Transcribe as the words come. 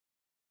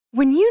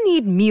When you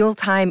need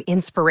mealtime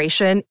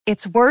inspiration,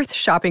 it's worth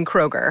shopping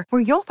Kroger,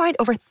 where you'll find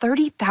over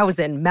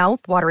 30,000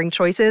 mouth-watering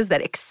choices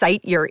that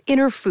excite your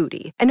inner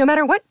foodie. And no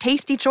matter what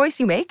tasty choice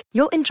you make,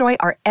 you'll enjoy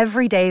our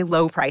everyday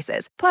low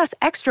prices, plus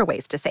extra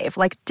ways to save,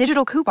 like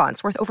digital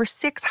coupons worth over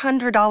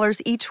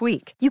 $600 each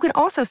week. You can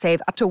also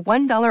save up to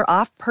 $1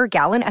 off per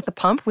gallon at the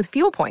pump with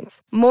fuel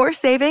points. More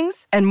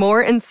savings and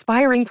more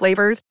inspiring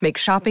flavors make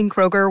shopping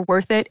Kroger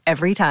worth it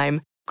every time.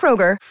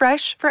 Kroger,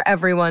 fresh for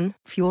everyone.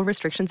 Fuel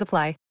restrictions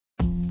apply.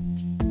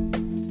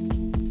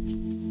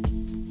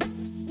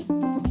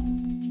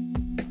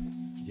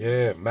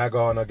 Yeah, Mag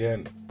on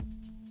again.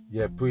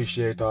 Yeah,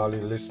 appreciate all the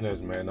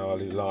listeners, man, all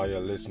the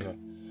loyal listeners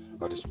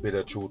of the Spit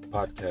of Truth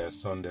podcast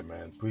Sunday,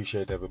 man.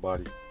 Appreciate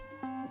everybody.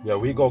 Yeah,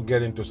 we go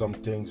get into some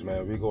things,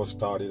 man. We go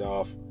start it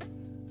off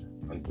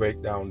and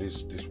break down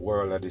this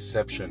world of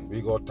deception.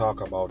 We go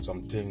talk about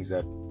some things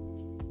that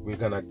we're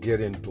gonna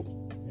get into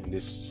in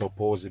this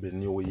supposedly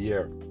new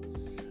year.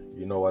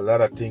 You know, a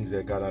lot of things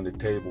they got on the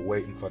table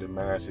waiting for the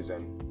masses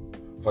and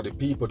for the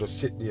people to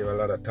sit there a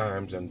lot of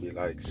times and be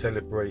like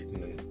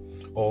celebrating and,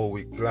 oh,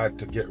 we're glad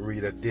to get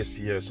rid of this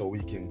year so we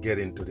can get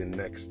into the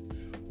next,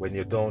 when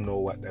you don't know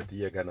what that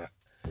year gonna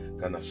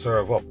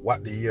serve up,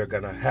 what the year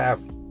gonna have,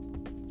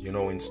 you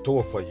know, in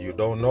store for you. You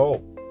don't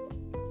know.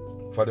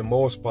 For the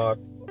most part,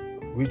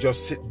 we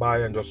just sit by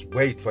and just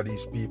wait for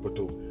these people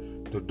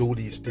to do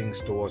these things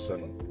to us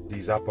and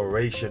these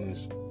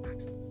operations.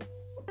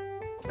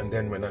 And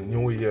then when a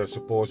new year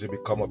supposedly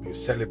come up, you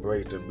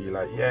celebrate and be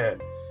like, yeah,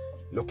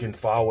 looking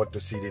forward to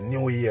see the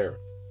new year.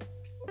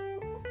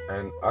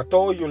 And I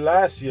told you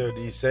last year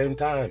these same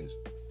times,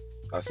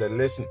 I said,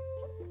 listen,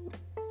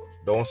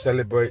 don't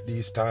celebrate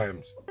these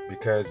times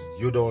because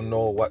you don't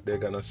know what they're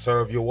going to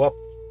serve you up.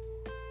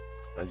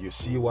 And you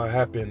see what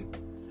happened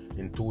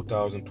in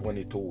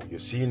 2022.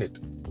 You've seen it.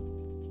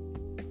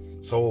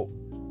 So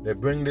they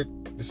bring the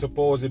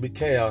supposed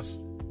chaos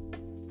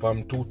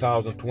from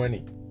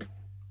 2020.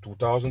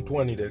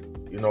 2020, that,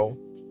 you know,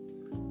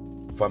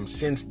 from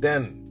since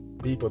then,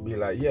 people be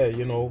like, yeah,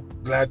 you know,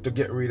 glad to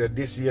get rid of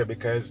this year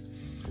because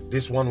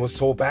this one was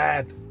so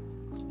bad.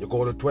 You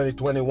go to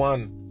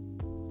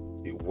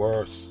 2021, it's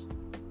worse.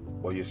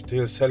 But you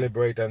still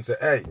celebrate and say,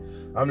 hey,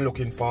 I'm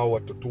looking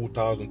forward to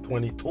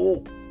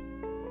 2022.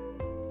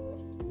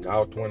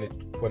 Now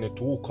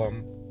 2022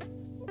 come,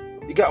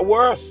 it got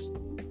worse.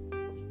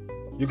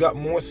 You got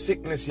more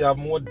sickness, you have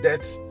more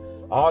deaths,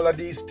 all of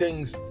these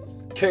things,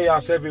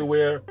 chaos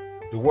everywhere.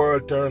 The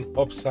world turned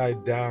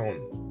upside down.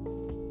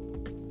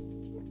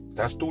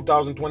 That's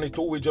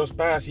 2022 we just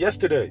passed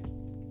yesterday.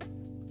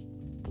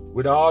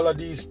 With all of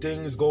these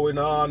things going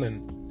on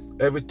and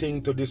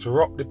everything to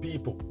disrupt the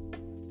people.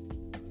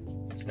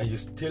 And you're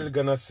still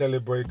gonna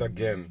celebrate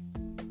again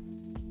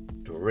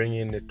to ring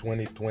in the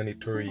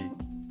 2023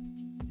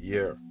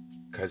 year.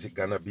 Because it's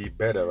gonna be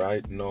better,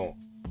 right? No.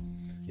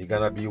 It's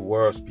gonna be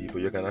worse, people.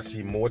 You're gonna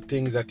see more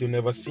things that you've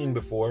never seen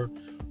before.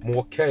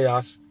 More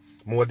chaos,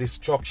 more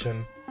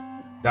destruction.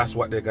 That's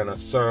what they're gonna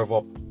serve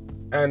up.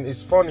 And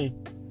it's funny,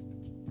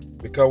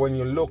 because when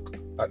you look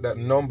at that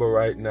number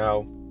right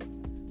now,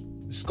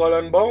 Skull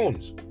and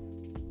Bones.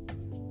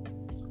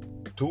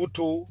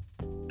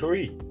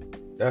 223.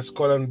 That's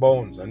Skull and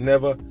Bones. I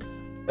never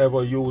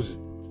ever use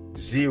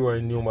zero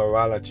in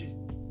numerology.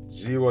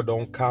 Zero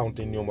don't count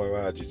in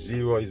numerology.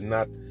 Zero is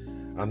not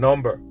a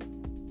number.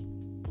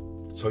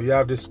 So you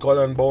have the Skull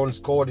and Bones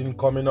coding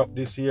coming up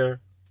this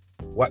year.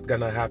 What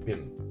gonna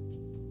happen?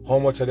 How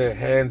much of their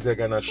hands they're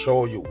gonna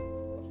show you?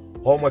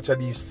 How much of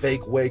these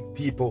fake wake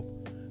people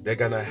they're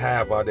gonna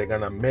have or they're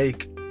gonna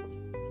make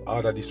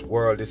out of this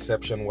world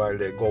deception while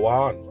they go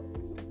on?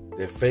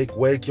 They fake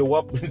wake you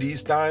up in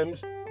these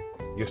times.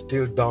 You're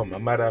still dumb. As a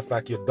matter of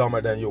fact, you're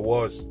dumber than you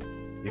was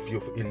if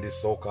you're in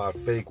this so-called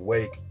fake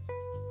wake.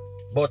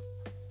 But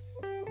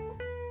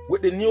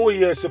with the new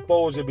year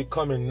supposed to be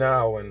coming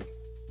now, and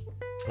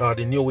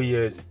the new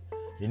year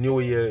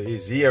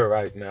is here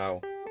right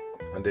now,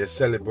 and they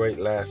celebrate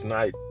last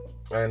night.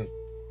 And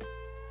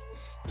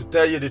to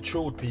tell you the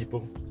truth,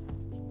 people,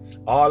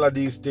 all of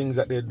these things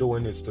that they're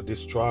doing is to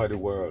destroy the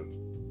world.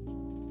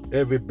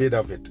 Every bit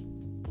of it,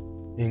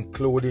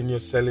 including your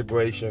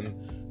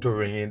celebration to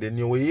ring in the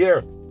new year.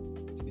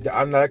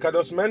 And like I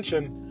just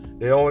mentioned,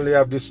 they only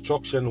have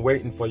destruction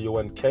waiting for you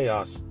and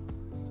chaos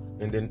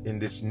in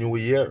this new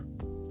year.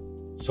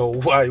 So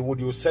why would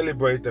you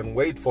celebrate and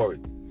wait for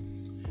it?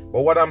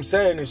 But what I'm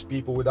saying is,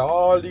 people, with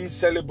all these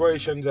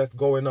celebrations that's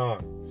going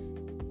on,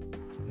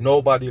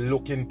 nobody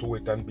look into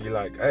it and be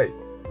like, hey,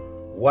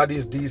 what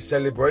is these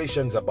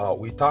celebrations about?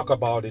 We talk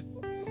about it,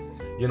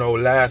 you know,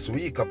 last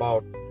week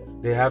about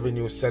they having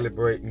you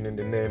celebrating in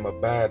the name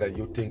of bad and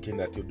you thinking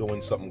that you're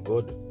doing something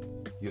good.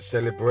 You're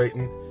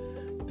celebrating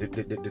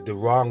the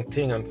wrong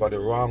thing and for the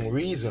wrong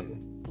reason.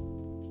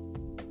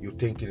 You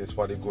thinking it's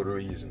for the good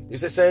reason.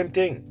 It's the same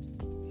thing.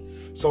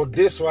 So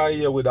this right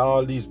here with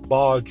all these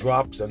ball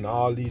drops and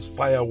all these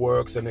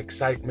fireworks and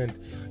excitement,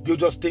 you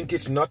just think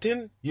it's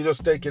nothing? You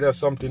just take it as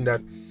something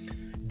that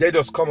they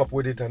just come up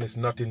with it and it's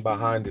nothing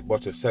behind it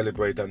but to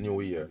celebrate a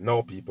new year.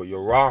 No, people,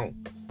 you're wrong.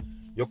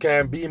 You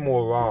can't be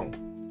more wrong.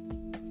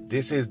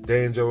 This is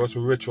dangerous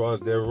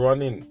rituals they're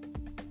running.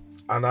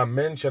 And I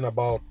mentioned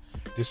about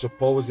the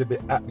supposed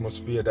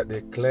atmosphere that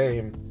they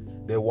claim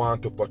they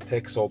want to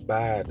protect so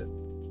bad.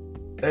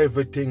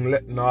 Everything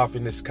letting off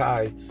in the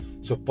sky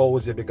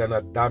supposedly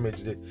gonna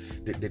damage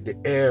the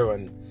air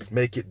and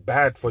make it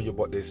bad for you,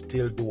 but they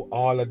still do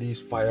all of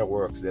these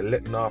fireworks. They're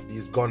letting off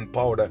these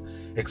gunpowder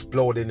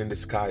exploding in the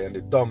sky, and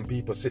the dumb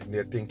people sitting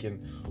there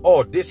thinking,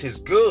 oh, this is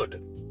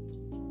good.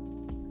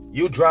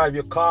 You drive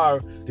your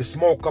car, the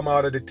smoke come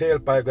out of the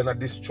tailpipe, gonna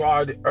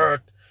destroy the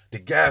earth. The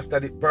gas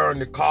that it burn,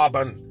 the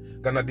carbon,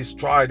 gonna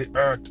destroy the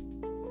earth.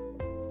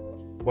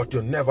 But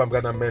you're never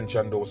gonna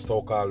mention those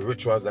so-called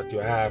rituals that you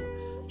have,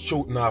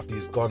 shooting off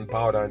these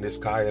gunpowder in the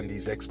sky and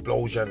these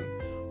explosions.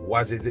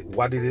 What is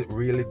it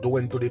really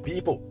doing to the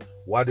people?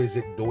 What is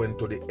it doing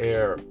to the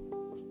air?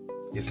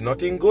 It's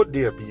nothing good,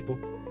 dear people.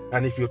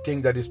 And if you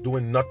think that it's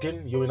doing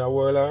nothing, you're in a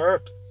world of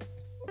hurt.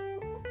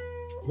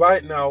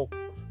 Right now,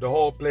 the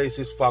whole place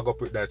is fogged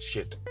up with that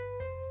shit.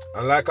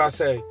 And like I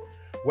say,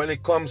 when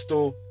it comes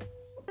to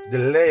the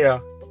layer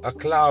of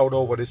cloud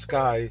over the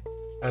sky,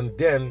 and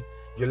then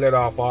you let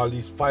off all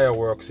these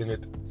fireworks in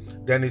it,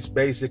 then it's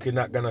basically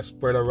not gonna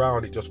spread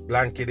around. It just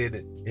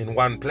blanketed in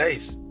one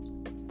place.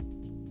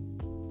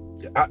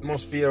 The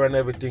atmosphere and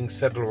everything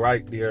settle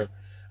right there,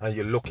 and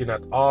you're looking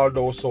at all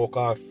those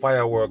so-called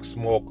fireworks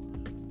smoke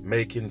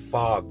making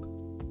fog.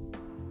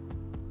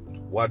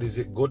 What is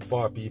it good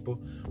for, people?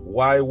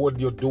 Why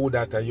would you do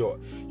that? And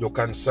you're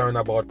concerned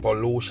about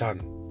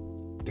pollution.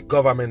 The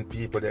government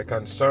people, they're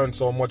concerned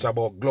so much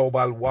about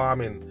global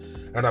warming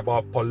and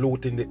about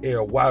polluting the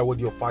air. Why would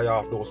you fire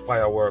off those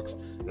fireworks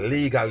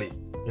legally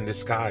in the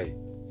sky?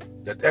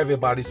 That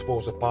everybody's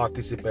supposed to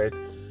participate.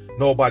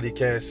 Nobody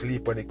can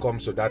sleep when it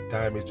comes to that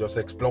time. It's just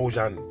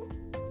explosion.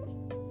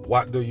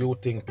 What do you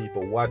think,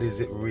 people? What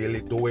is it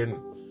really doing?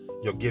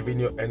 You're giving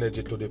your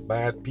energy to the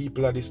bad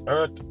people of this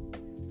earth.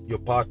 You're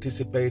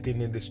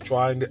participating in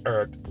destroying the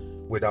earth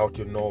without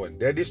you knowing.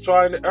 They're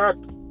destroying the earth.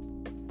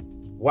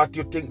 What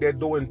you think they're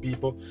doing,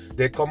 people?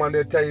 They come and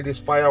they tell you this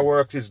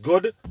fireworks is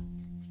good.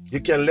 You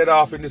can let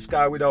off in the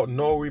sky without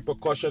no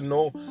repercussion,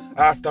 no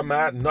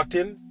aftermath,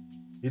 nothing.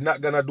 You're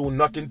not going to do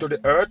nothing to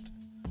the earth.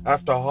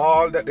 After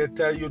all that they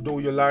tell you do,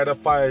 you light a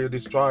fire, you're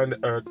destroying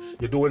the earth.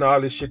 You're doing all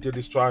this shit, you're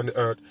destroying the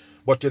earth.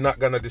 But you're not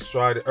going to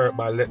destroy the earth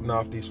by letting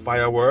off these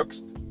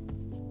fireworks.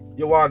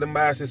 You want the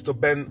masses to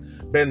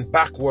bend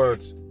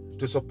backwards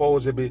to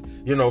supposedly,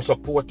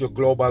 support your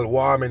global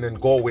warming and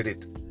go with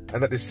it.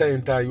 And at the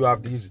same time, you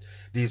have these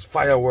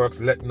fireworks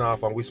letting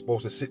off, and we're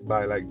supposed to sit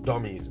by like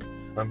dummies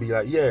and be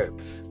like, yeah,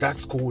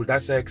 that's cool,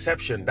 that's an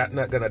exception. That's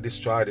not going to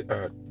destroy the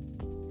earth.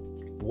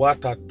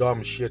 What a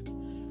dumb shit.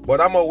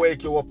 But I'm going to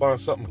wake you up on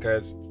something,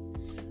 because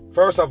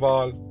first of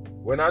all,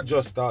 when I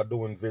just start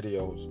doing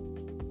videos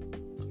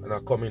and I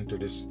come into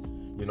this,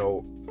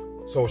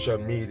 social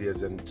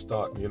medias and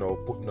start,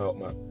 putting out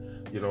my,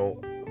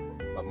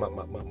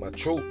 my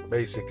truth,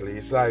 basically,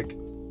 it's like,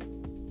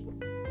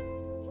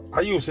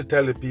 I used to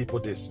tell the people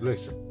this,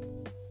 listen,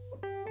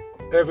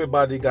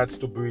 everybody got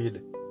to breathe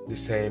the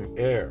same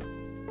air.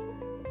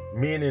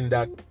 Meaning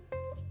that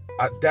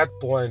at that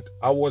point,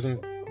 I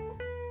wasn't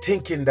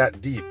thinking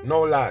that deep,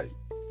 no lie.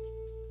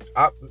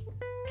 To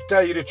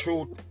tell you the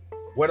truth,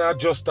 when I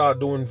just start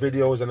doing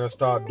videos and I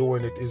start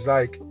doing it, it's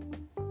like,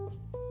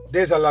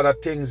 there's a lot of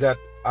things that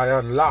I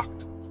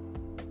unlocked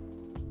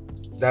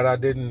that I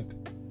didn't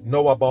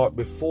know about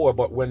before,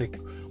 but when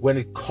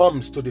it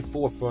comes to the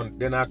forefront,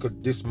 then I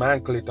could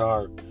dismantle it,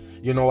 or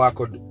I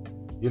could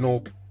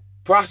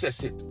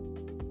process it.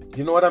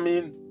 You know what I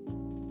mean?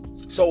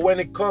 So when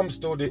it comes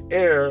to the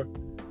air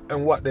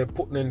and what they're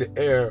putting in the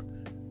air,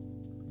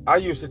 I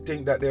used to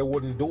think that they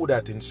wouldn't do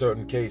that in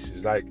certain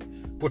cases, like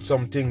put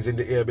some things in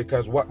the air,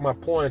 because what my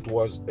point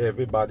was,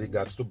 everybody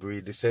got to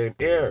breathe the same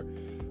air.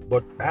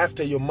 But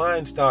after your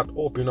mind start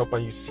opening up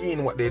and you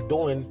seeing what they're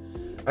doing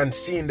and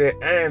seeing their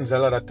hands, a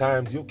lot of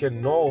times you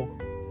can know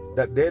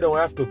that they don't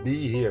have to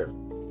be here.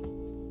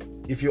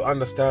 If you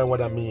understand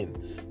what I mean.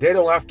 They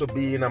don't have to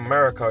be in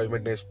America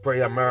when they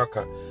spray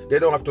America. They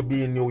don't have to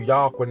be in New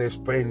York when they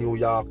spray New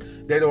York.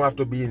 They don't have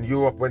to be in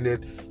Europe when they...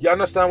 You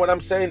understand what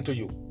I'm saying to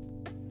you?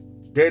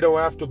 They don't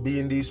have to be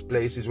in these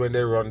places when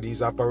they run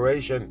these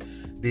operations,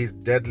 these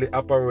deadly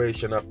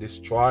operations of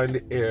destroying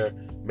the air,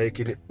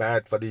 making it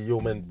bad for the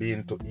human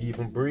being to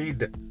even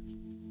breathe.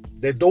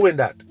 They're doing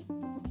that.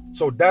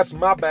 So that's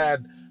my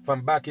bad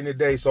from back in the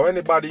day. So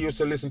anybody used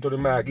to listen to the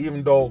mag,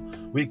 even though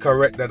we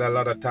correct that a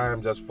lot of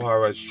times as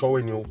far as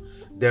showing you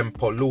them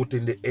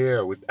polluting the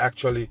air with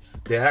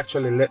they're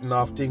actually letting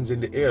off things in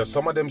the air.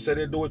 Some of them say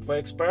they do it for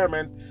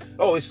experiment.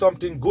 Oh, it's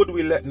something good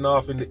we letting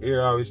off in the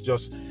air, or it's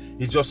just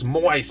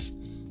moist.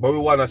 But we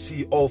want to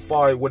see how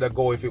far it would have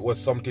go if it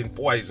was something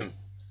poison.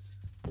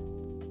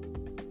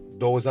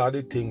 Those are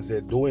the things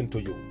they're doing to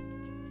you.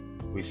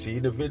 We see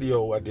the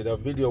video. I did a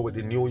video with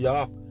the New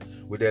York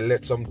where they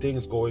let some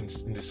things go in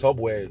the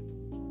subway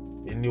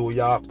in New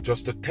York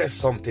just to test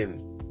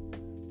something.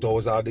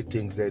 Those are the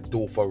things they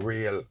do for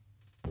real.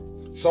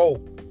 So,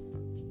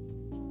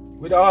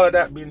 with all of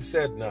that being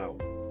said now,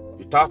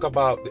 you talk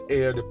about the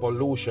air, the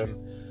pollution,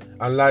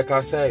 and like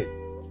I say,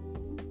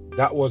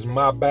 that was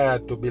my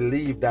bad to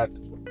believe that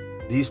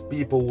these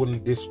people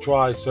wouldn't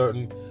destroy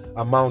certain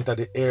amount of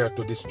the air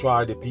to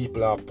destroy the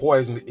people, or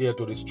poison the air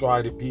to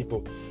destroy the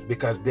people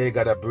because they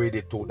gotta breathe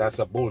it too. That's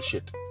a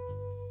bullshit.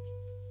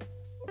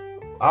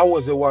 I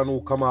was the one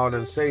who come out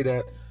and say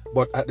that,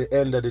 but at the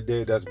end of the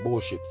day, that's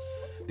bullshit.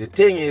 The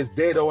thing is,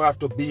 they don't have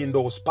to be in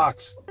those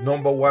spots.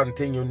 Number one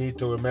thing you need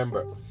to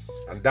remember,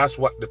 and that's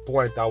what the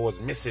point I was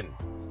missing.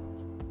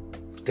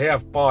 They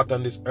have part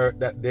on this earth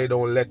that they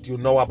don't let you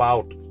know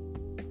about.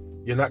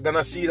 You're not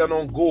gonna see that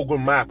on Google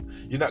Map.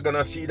 You're not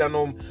gonna see that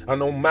on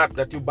no map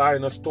that you buy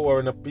in a store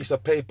in a piece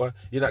of paper.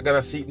 You're not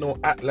gonna see it no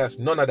atlas.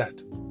 None of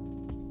that.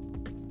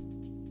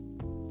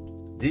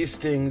 These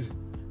things,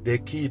 they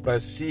keep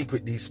as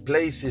secret. These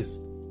places,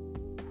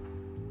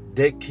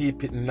 they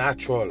keep it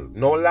natural.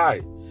 No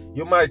lie.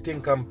 You might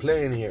think I'm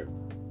playing here.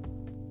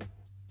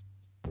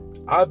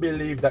 I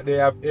believe that they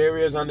have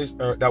areas on this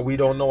earth that we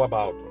don't know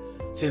about.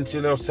 Since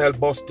you don't sell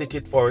bus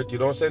ticket for it, you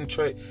don't sell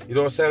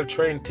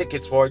train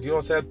tickets for it, you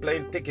don't sell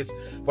plane tickets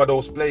for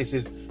those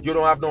places, you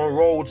don't have no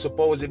road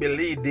supposedly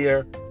lead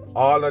there.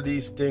 All of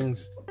these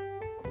things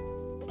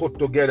put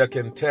together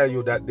can tell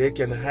you that they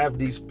can have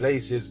these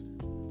places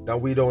that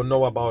we don't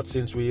know about,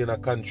 since we're in a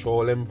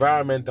controlled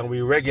environment and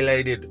we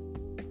regulated.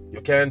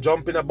 You can't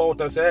jump in a boat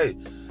and say, hey,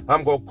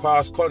 I'm going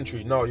cross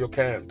country. No, you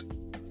can't.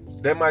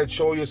 They might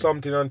show you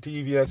something on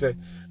TV and say,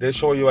 they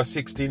show you a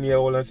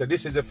 16-year-old and say,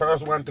 this is the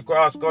first one to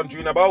cross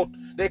country in a boat.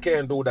 They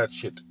can't do that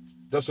shit.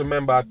 Just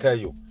remember, I tell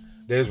you,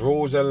 there's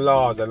rules and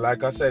laws. And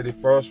like I said, the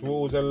first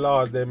rules and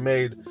laws they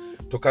made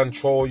to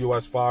control you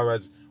as far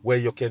as where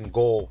you can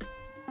go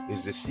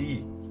is the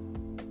sea.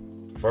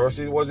 First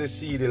it was the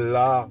sea, the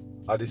law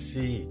of the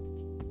sea,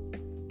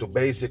 to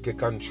basically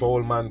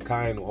control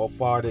mankind, how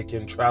far they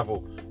can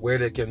travel, where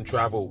they can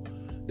travel.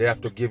 They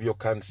have to give you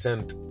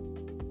consent.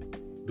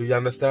 Do you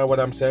understand what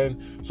I'm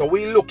saying? So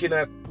we're looking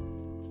at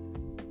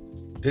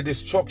the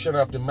destruction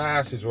of the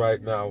masses right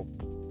now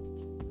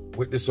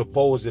with the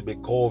supposed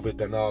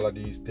COVID and all of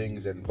these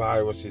things and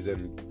viruses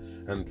and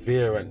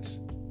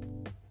variants.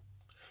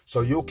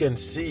 So you can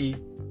see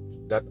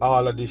that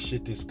all of this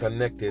shit is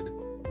connected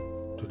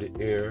to the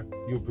air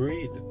you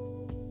breathe.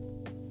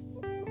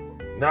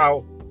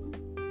 Now,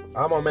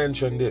 I'm going to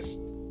mention this.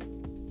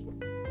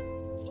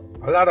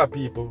 A lot of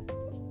people,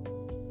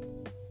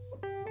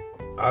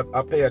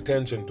 I pay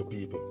attention to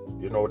people.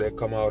 You know, they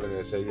come out and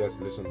they say, yes,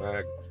 listen,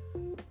 man, I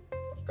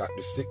got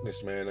the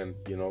sickness, man, and,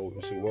 you know,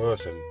 it's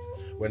worse. And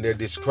when they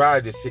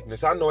describe the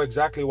sickness, I know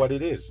exactly what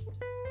it is.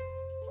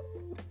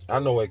 I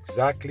know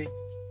exactly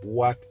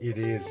what it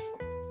is.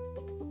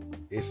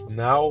 It's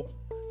now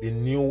the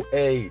new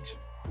age.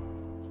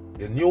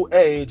 The new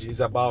age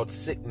is about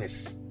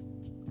sickness.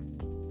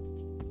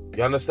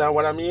 You understand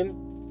what I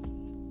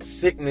mean?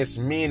 Sickness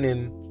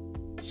meaning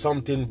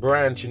something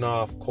branching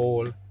off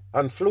cold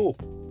and flu.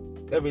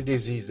 Every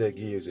disease they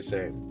give is the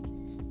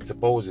same.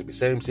 Supposedly,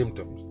 same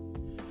symptoms.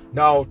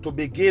 Now, to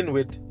begin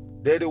with,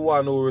 they're the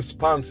one who are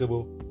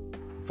responsible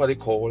for the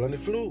cold and the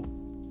flu.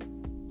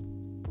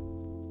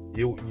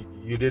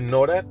 You didn't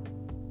know that?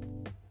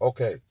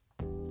 Okay.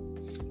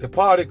 The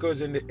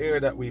particles in the air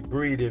that we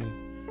breathe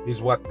in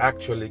is what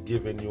actually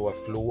giving you a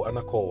flu and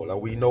a cold.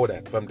 And we know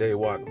that from day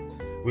one.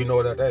 We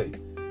know that, hey,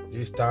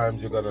 these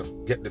times you're going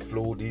to get the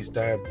flu, these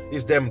times.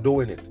 It's them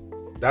doing it.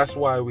 That's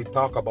why we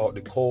talk about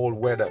the cold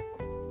weather.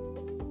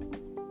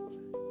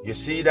 You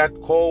see that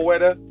cold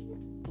weather?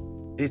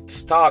 It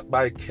starts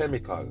by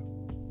chemical.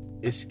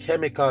 It's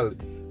chemical,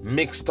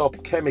 mixed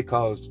up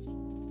chemicals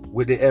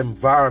with the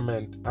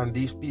environment, and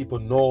these people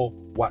know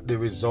what the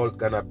result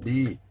gonna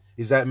be.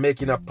 It's like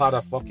making a pot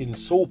of fucking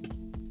soup.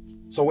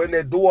 So when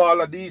they do all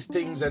of these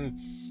things and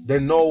they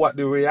know what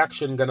the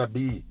reaction gonna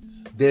be,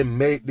 they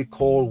make the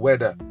cold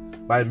weather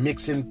by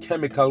mixing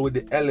chemical with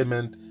the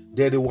element.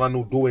 They're the one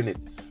who doing it.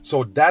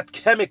 So that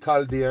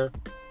chemical there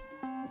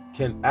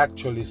can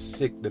actually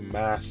sick the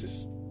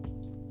masses.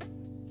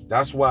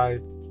 That's why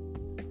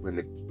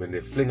when they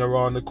fling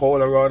around the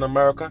coal around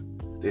America,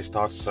 they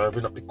start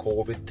serving up the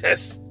COVID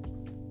tests.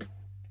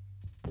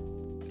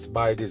 It's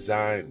by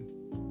design.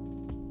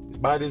 It's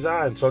by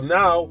design. So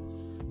now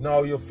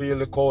you feel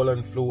the cold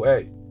and flu.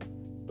 Hey,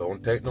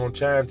 don't take no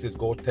chances.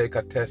 Go take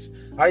a test.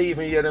 I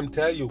even hear them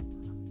tell you,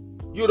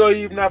 you don't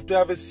even have to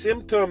have the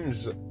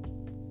symptoms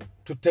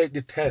to take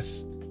the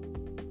test.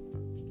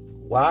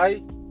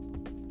 Why?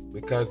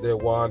 Because they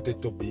want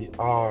it to be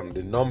on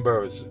the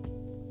numbers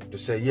to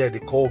say, yeah, the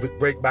COVID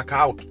break back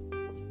out.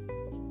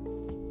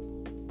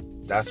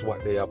 That's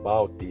what they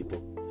about,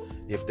 people.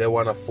 If they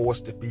want to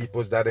force the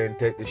peoples that ain't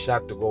take the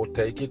shot to go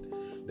take it,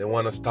 they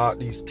want to start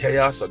these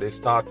chaos, or they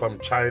start from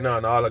China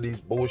and all of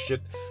these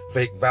bullshit,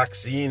 fake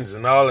vaccines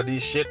and all of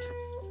these shit,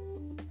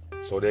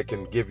 so they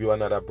can give you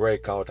another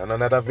breakout and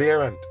another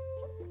variant.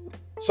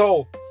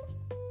 So,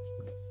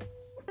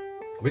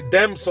 with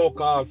them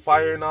so-called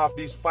firing off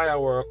these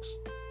fireworks,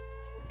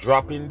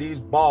 dropping these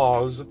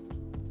balls,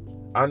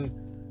 and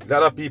a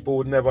lot of people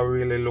would never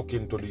really look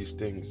into these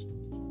things.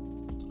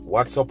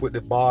 What's up with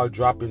the ball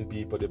dropping,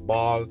 people? The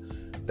ball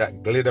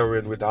that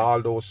glittering with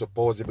all those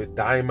supposedly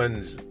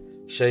diamonds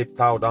shaped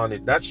out on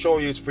it. That show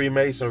you is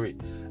Freemasonry.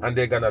 And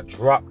they're gonna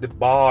drop the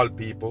ball,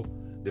 people.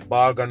 The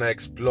ball gonna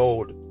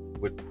explode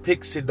with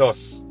pixie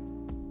dust.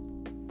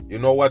 You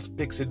know what's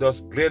pixie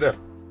dust? Glitter.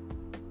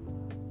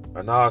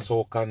 And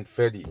also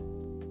confetti.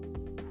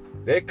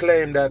 They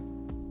claim that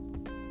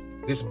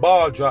this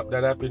ball drop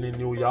that happened in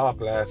New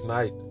York last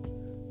night,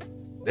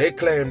 they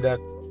claim that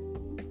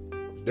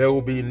there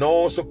will be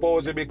no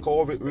supposedly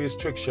COVID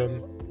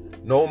restriction,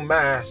 no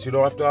mask, you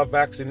don't have to have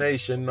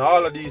vaccination,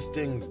 all of these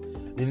things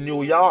in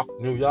New York.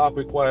 New York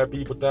require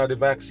people to have the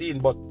vaccine,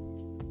 but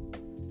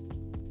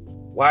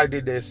why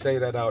did they say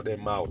that out their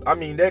mouth? I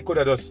mean, they could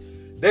have just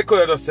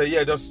said,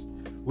 yeah,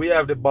 we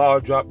have the ball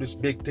drop, this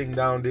big thing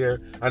down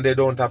there, and they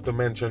don't have to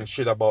mention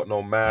shit about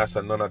no mask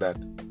and none of that.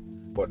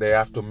 But they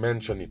have to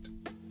mention it,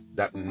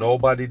 that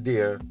nobody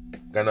there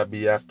gonna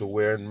be after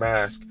wearing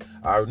mask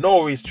or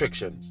no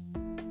restrictions.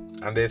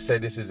 And they say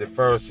this is the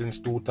first since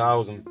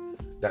 2000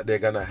 that they're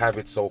gonna have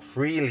it so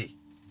freely.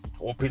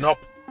 Open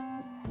up.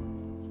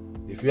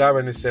 If you have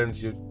any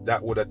sense,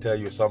 that would have tell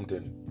you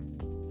something.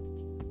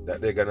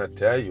 That they're gonna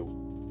tell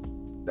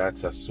you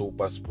that's a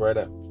super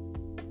spreader.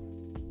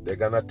 They're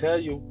gonna tell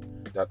you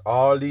that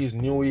all these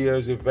New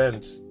Year's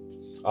events,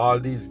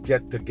 all these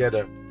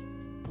get-together,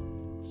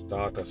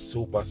 start a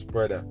super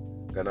spreader.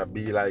 Gonna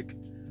be like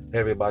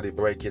everybody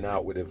breaking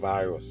out with the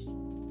virus.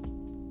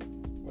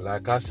 Well,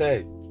 like I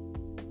say,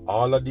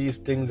 all of these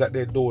things that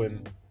they're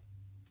doing,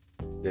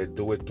 they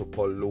do it to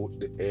pollute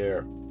the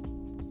air.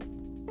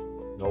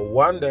 No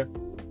wonder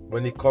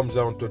when it comes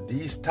down to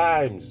these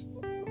times,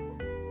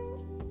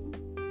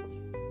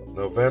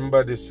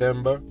 November,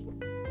 December,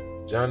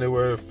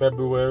 January,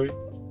 February,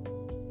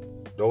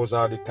 those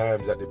are the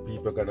times that the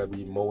people are going to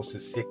be most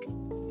sick.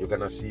 You're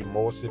going to see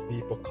most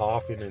people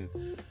coughing and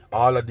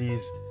all of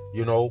these,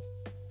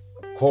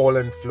 cold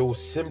and flu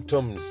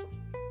symptoms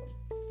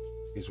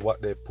is what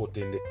they put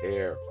in the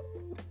air.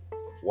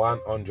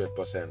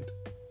 100%.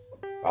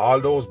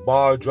 All those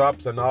ball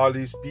drops and all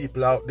these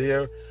people out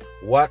there,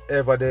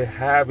 whatever they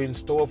have in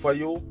store for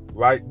you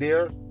right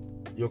there,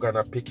 you're going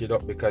to pick it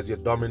up because you're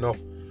dumb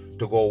enough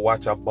to go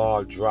watch a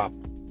ball drop.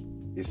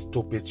 It's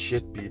stupid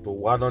shit,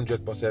 people.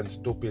 100%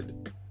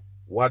 stupid.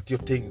 What you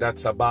think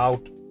that's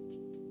about?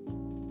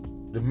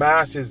 The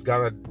mass is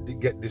gonna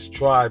get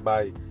destroyed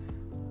by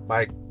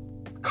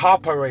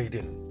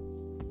cooperating.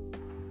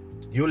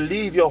 You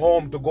leave your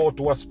home to go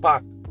to a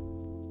spot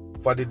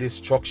for the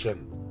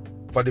destruction,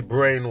 for the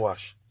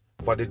brainwash,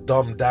 for the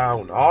dumb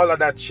down, all of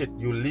that shit.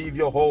 You leave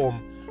your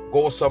home,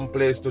 go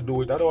someplace to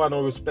do it. I don't have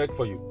no respect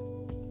for you.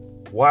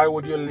 Why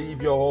would you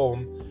leave your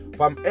home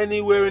from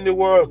anywhere in the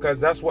world? Because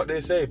that's what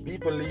they say.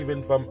 People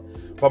leaving from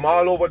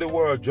all over the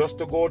world just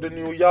to go to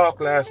New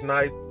York last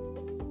night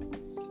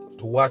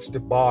to watch the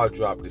ball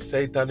drop, the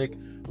satanic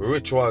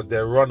rituals they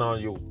run on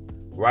you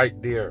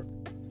right there.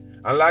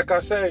 And like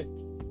I say,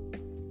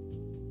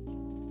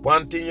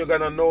 one thing you're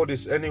gonna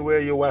notice anywhere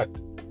you at,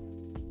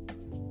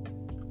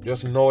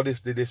 just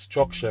notice the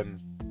destruction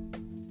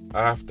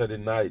after the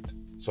night.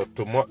 So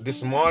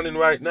this morning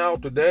right now,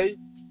 today,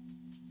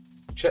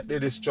 check the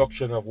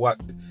destruction of what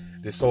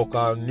the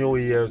so-called New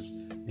Year's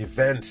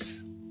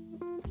events,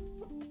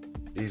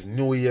 these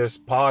New Year's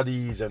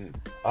parties and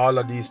all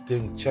of these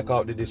things. Check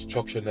out the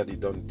destruction that he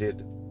done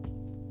did.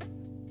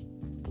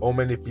 How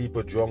many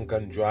people drunk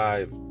and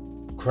drive,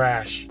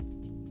 crash?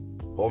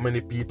 How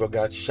many people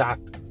got shot?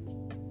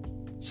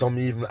 Some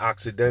even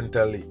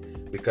accidentally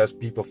because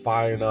people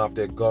firing off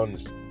their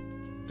guns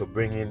to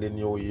bring in the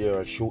new year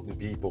and shooting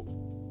people.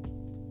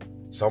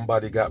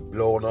 Somebody got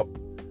blown up.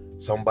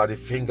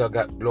 Somebody's finger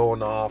got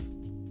blown off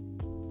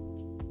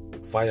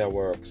with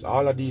fireworks.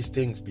 All of these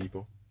things,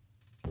 people.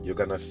 You're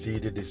gonna see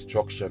the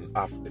destruction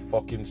of the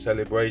fucking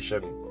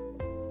celebration.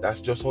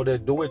 That's just how they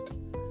do it.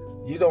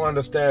 You don't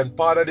understand.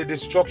 Part of the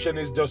destruction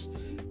is just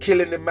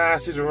killing the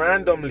masses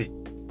randomly.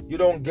 You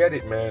don't get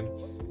it, man.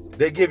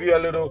 They give you a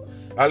little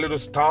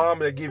storm.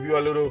 They give you a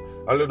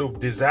little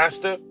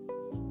disaster.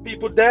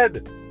 People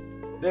dead.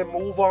 They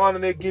move on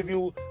and they give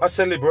you a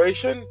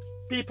celebration.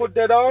 People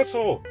dead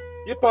also.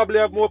 You probably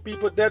have more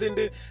people dead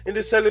in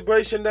the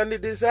celebration than the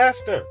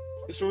disaster.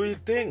 It's a real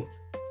thing.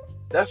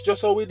 That's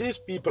just how it is,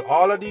 people.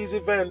 All of these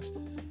events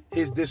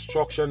is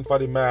destruction for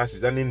the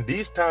masses. And in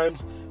these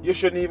times, you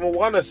shouldn't even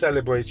want to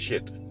celebrate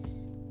shit.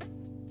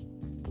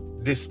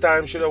 This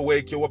time should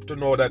wake you up to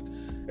know that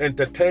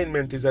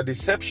entertainment is a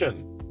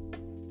deception.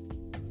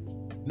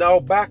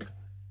 Now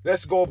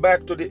let's go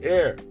back to the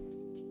air.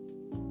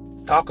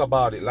 Talk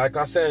about it. Like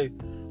I say,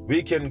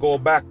 we can go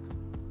back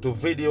to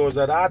videos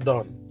that I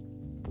done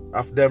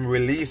of them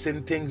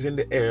releasing things in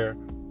the air,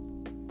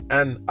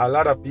 and a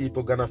lot of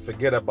people gonna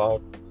forget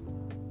about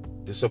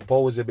the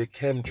supposed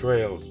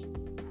chemtrails.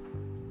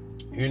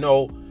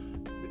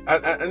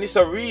 And it's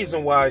a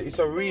reason why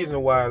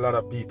a lot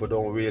of people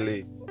don't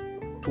really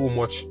too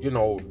much,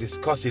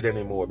 discuss it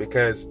anymore,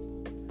 because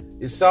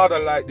it's sort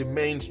of like the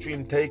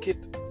mainstream take it,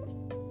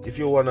 if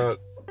you want to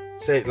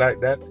say it like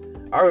that.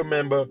 I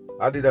remember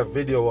I did a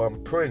video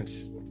on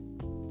Prince.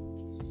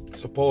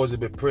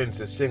 Supposedly Prince,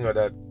 the singer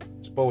that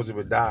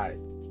supposedly died.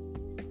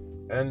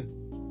 And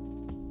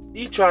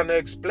he trying to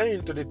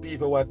explain to the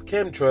people what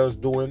chemtrails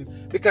doing,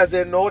 because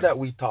they know that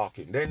we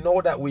talking. They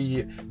know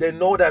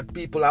that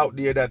people out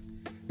there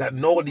that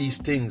know these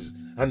things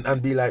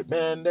and be like,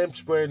 man, them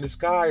spraying the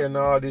sky and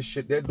all this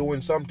shit, they're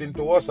doing something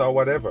to us or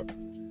whatever.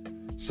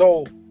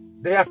 So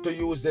they have to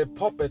use their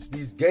puppets,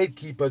 these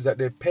gatekeepers that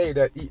they pay,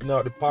 that eating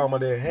out the palm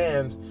of their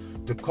hands,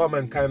 to come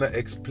and kind of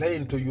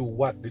explain to you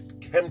what the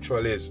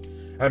chemtrail is.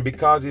 And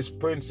because it's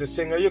Prince the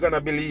singer, you're going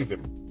to believe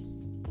him.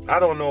 I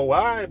don't know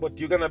why, but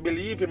you're going to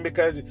believe him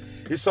because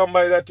he's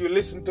somebody that you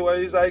listen to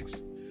and he's like,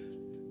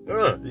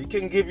 he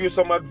can give you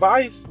some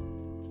advice.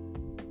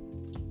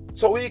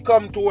 So he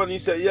come to and he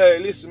said, yeah,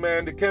 listen,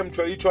 man, the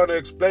chemtrail, he trying to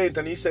explain it,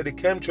 and he said the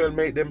chemtrail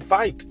made them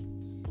fight.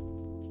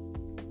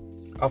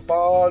 Of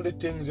all the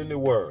things in the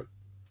world,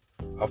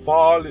 I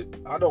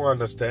don't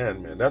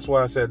understand, man. That's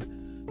why I said,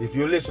 if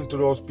you listen to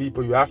those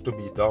people, you have to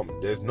be dumb.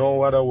 There's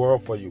no other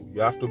word for you. You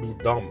have to be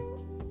dumb.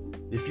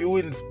 If you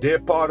in their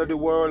part of the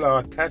world or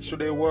attached to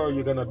their world,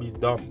 you're going to be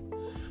dumb.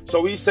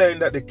 So he's saying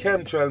that the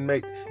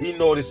chemtrail he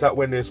noticed that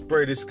when they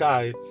spray the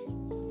sky,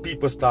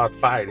 people start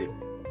fighting.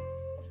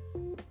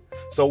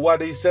 So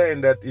what he's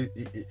saying that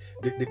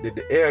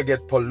the air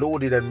get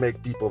polluted and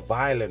make people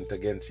violent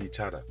against each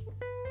other.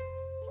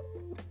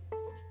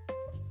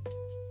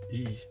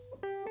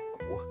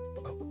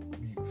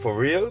 For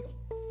real?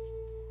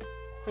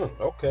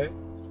 Okay.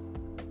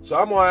 So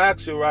I'm going to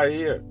ask you right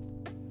here.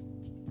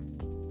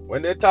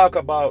 When they talk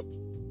about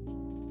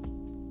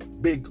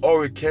big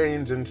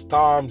hurricanes and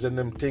storms and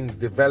them things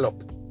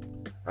develop,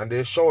 and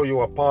they show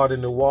you a part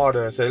in the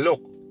water and say,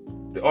 look,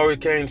 the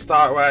hurricane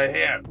start right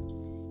here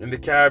in the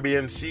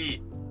Caribbean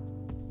Sea.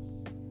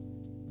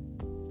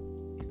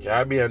 The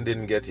Caribbean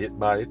didn't get hit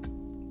by it.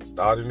 It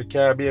started in the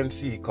Caribbean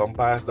Sea, come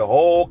past the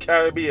whole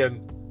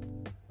Caribbean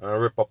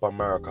and rip up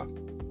America.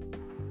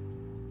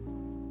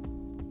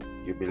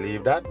 You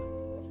believe that?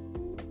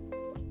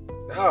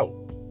 Now,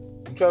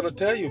 I'm trying to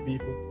tell you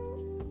people,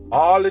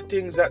 all the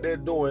things that they're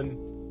doing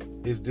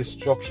is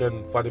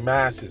destruction for the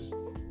masses.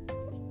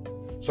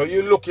 So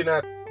you're looking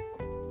at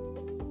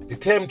the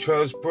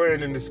chemtrails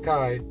spraying in the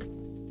sky,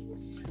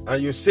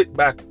 and you sit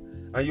back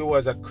and you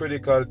as a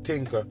critical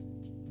thinker,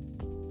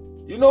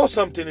 you know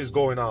something is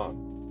going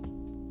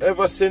on.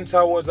 Ever since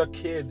I was a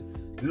kid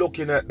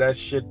looking at that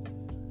shit,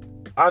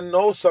 I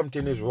know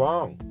something is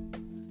wrong.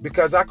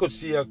 Because I could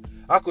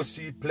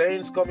see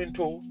planes coming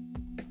through.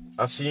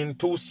 I seen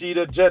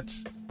two-seater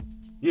jets,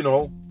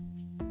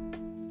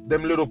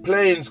 them little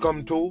planes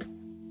come through.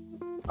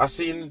 I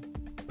seen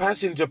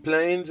passenger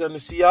planes and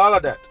see all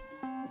of that.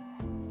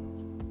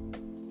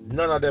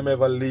 None of them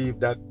ever leave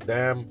that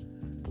damn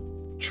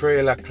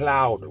trail of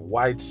cloud,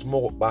 white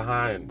smoke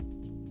behind.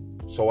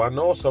 So I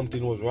know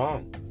something was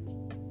wrong.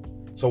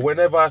 So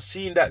whenever I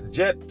seen that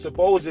jet,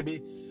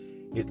 supposedly,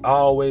 it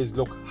always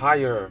look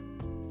higher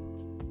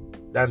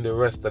than the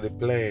rest of the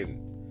plane.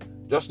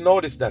 Just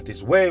notice that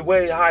it's way,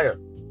 way higher.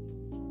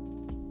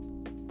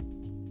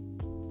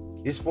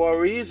 It's for a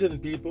reason,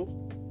 people.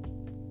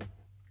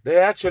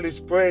 They're actually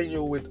spraying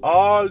you with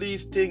all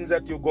these things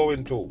that you're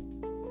going through.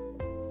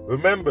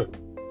 Remember,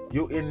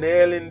 you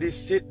inhaling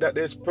this shit that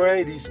they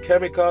spray, these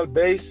chemical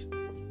base.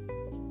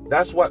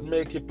 That's what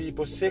make you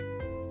people sick.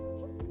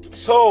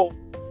 So,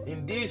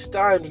 in these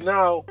times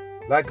now,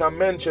 like I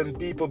mentioned,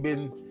 people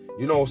been,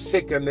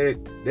 sick, and they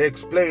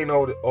explain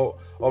how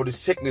the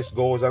sickness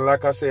goes. And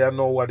like I say, I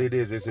know what it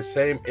is. It's the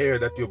same air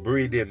that you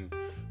breathe in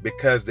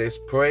because they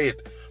spray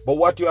it. But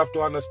what you have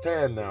to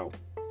understand now,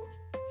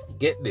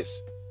 get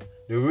this.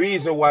 The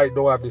reason why it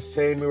don't have the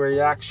same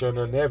reaction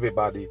on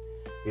everybody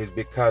is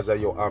because of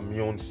your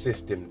immune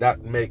system.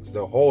 That makes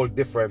the whole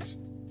difference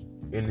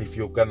in if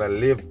you're gonna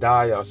live,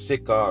 die, or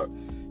sick, or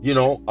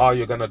or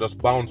you're gonna just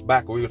bounce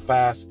back real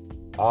fast.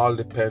 All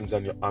depends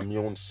on your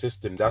immune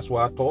system. That's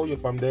why I told you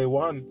from day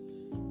one.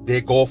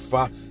 They go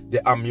for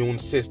the immune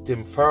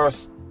system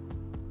first.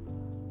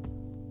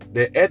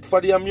 They head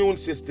for the immune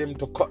system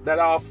to cut that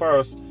off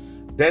first.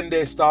 Then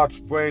they start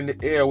spraying the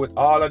air with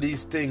all of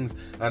these things,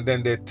 and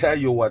then they tell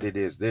you what it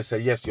is. They say,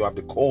 yes, you have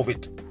the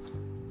COVID.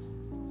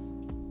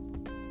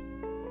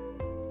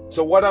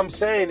 So what I'm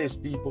saying is,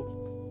 people,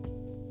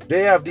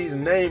 they have these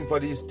names for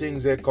these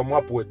things they come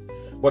up with,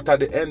 but at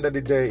the end of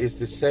the day, it's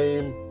the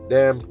same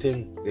damn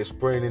thing they're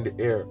spraying in the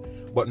air.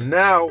 But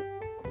now,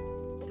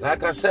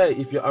 like I say,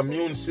 if your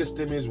immune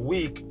system is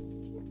weak,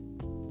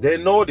 they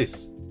know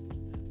this.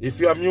 If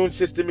your immune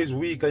system is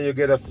weak and you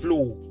get a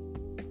flu,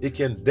 it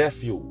can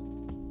deaf you.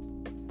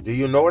 Do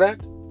you know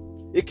that?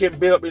 It can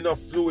build up enough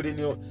fluid in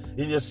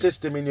your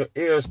system, in your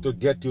ears, to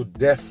get you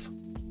deaf.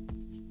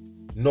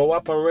 No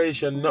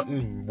operation,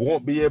 nothing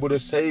won't be able to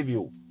save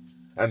you.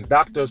 And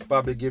doctors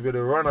probably give you the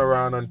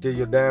runaround until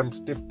you're damn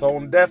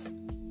stiff-toned deaf.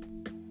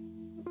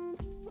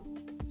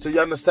 So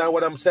you understand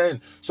what I'm saying?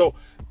 So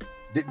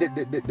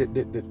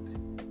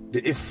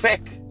the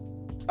effect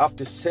of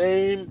the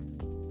same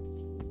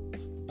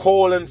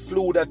cold and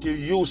flu that you're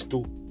used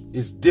to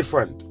is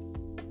different.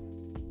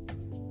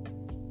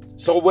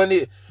 So when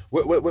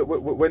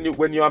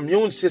your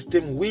immune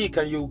system weak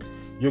and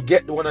you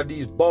get one of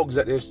these bugs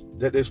that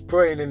is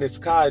spraying in the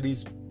sky,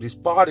 these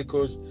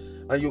particles,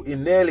 and you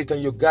inhale it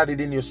and you got it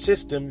in your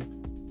system,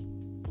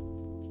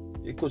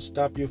 it could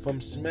stop you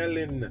from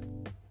smelling.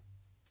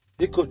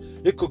 It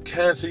could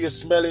cancel your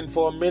smelling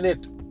for a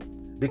minute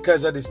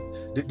because of this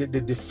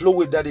the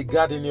fluid that it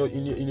got in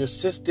your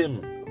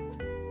system.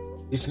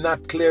 It's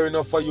not clear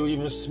enough for you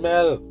even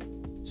smell.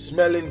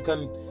 Smelling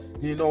can,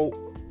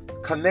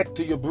 connect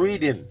to your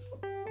breathing.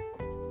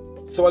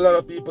 So a lot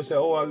of people say,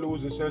 oh, I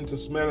lose the sense of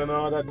smell and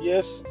all that.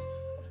 Yes,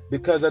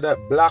 because of that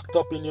blocked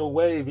up in your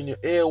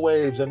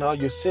airwaves and all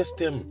your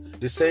system.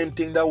 The same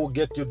thing that will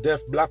get you deaf,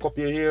 block up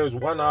your ears.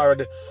 One hour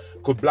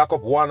could block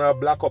up one or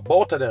block up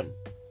both of them.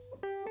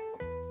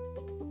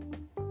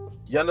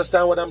 You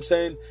understand what I'm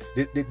saying?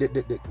 The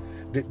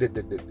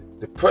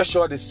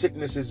pressure of the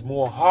sickness is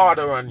more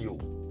harder on you.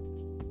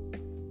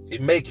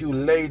 It make you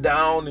lay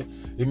down.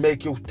 It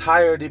make you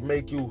tired. It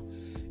make you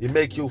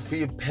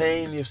feel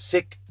pain. You're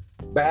sick,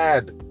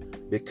 bad,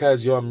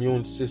 because your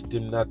immune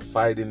system not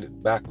fighting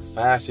it back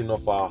fast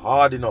enough or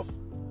hard enough.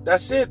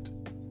 That's it.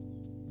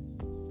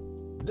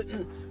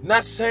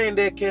 Not saying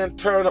they can't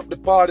turn up the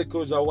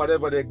particles or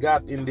whatever they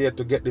got in there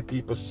to get the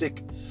people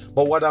sick.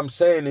 But what I'm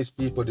saying is,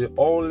 people, the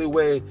only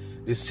way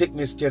the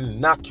sickness can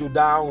knock you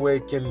down, where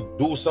it can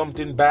do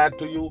something bad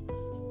to you,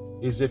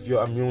 is if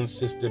your immune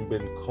system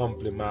been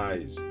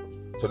compromised.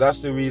 So that's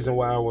the reason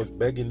why I was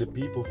begging the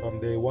people from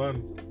day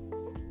one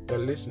to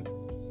listen.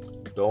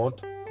 Don't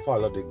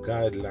follow the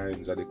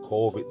guidelines of the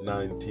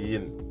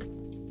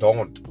COVID-19.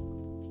 Don't.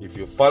 If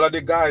you follow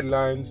the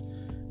guidelines,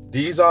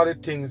 these are the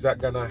things that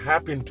are gonna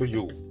happen to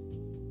you.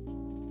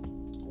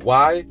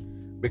 Why?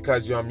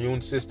 Because your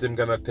immune system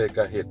gonna take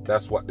a hit.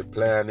 That's what the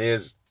plan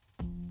is.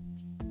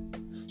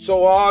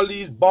 So all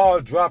these ball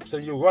drops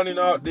and you're running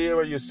out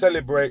there and you're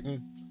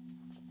celebrating,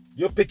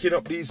 you're picking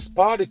up these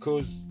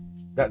particles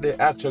that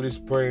they're actually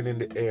spraying in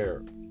the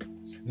air.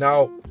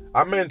 Now,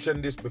 I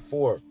mentioned this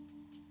before.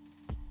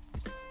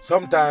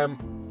 Sometime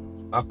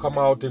I come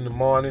out in the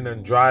morning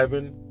and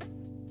driving,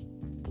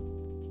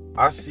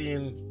 I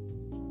seen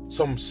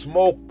some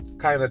smoke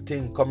kind of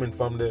thing coming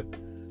from the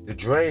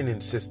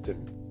draining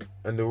system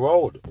and the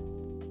road.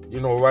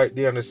 Right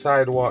there on the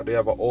sidewalk, they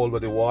have a hole where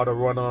the water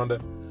run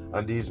under,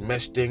 and these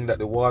mesh thing that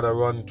the water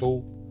run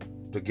to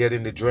get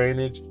in the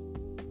drainage.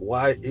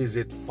 Why is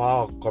it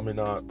fog coming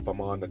out from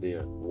under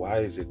there? Why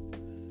is it?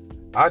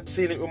 I've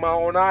seen it with my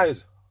own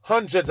eyes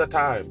hundreds of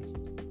times.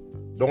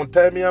 Don't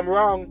tell me I'm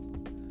wrong.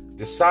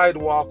 The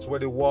sidewalks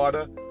where the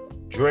water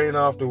drain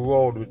off the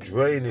road with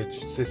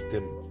drainage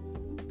system,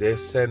 they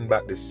send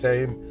back the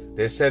same.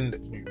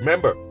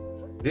 Remember,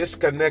 this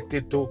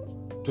connected to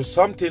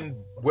something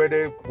where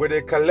they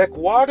collect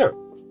water.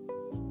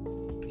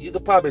 You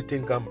could probably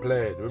think I'm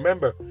playing.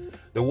 Remember,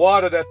 the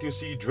water that you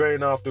see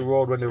drain off the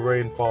road when the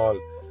rain falls,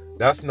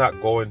 that's not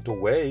going to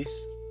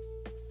waste.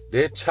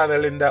 They're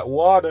channeling that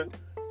water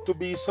to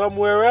be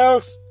somewhere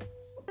else.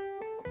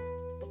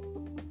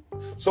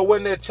 So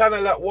when they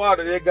channel that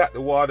water, they got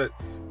that water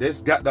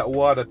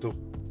to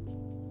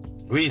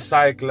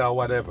recycle or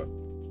whatever.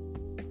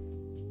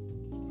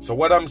 So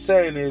what I'm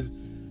saying is,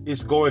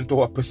 it's going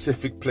to a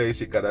specific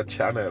place, it got a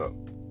channel.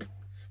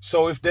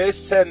 So if they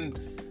send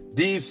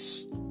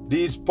these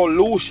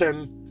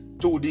pollution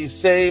to the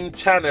same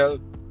channel,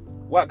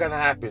 what gonna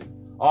happen?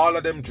 All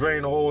of them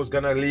drain holes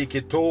gonna leak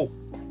it too.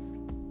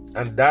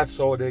 And that's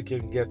how they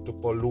can get to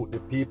pollute the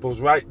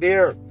peoples right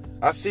there.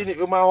 I've seen it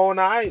with my own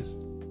eyes.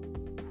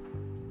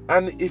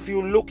 And if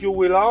you look, you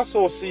will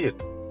also see it.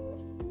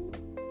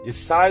 The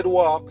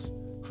sidewalks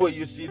where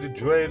you see the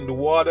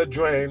water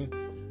drain,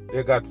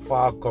 they got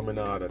fog coming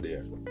out of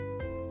there.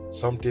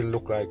 Something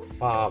look like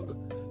fog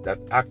that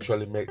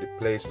actually make the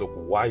place look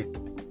white,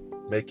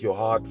 make it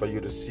hard for you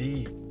to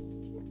see,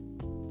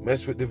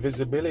 mess with the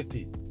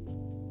visibility.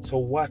 So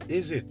what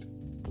is it?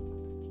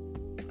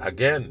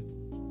 Again,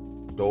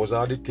 those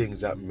are the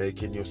things that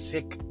making you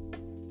sick.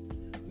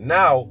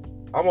 Now,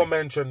 I'm going to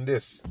mention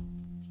this,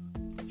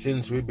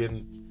 since we've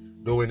been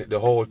doing it the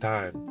whole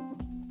time.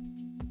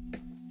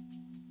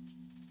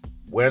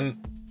 When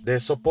they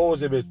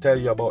supposedly tell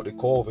you about the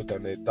COVID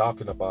and they're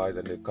talking about it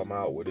and they come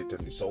out with it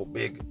and it's so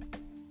big,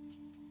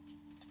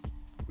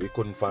 we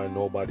couldn't find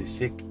nobody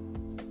sick.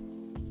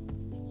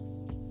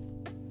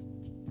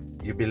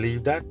 You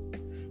believe that?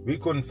 We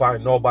couldn't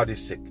find nobody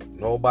sick.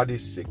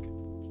 Nobody's sick.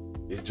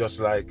 It's just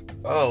like,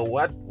 oh,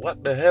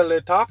 what the hell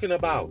they're talking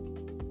about?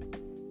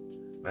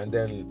 And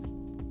then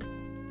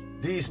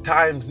these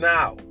times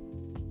now,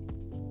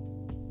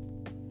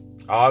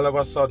 all of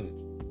a sudden,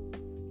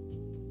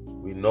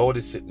 we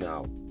notice it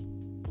now.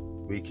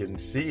 We can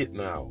see it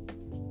now.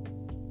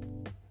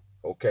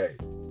 Okay.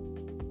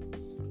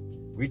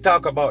 We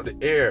talk about the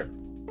air,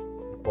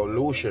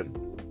 pollution.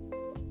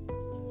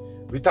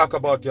 We talk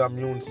about your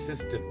immune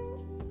system.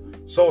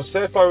 So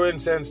say, for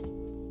instance,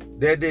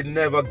 they did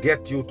never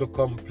get you to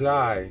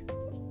comply,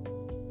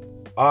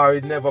 or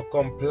it never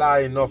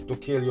comply enough to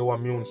kill your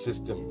immune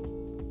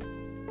system.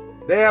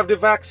 They have the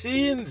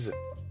vaccines.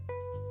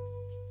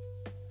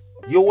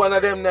 You one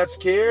of them that's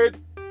scared,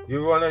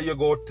 you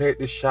go take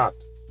the shot.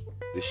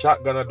 The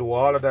shot gonna do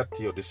all of that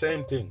to you. The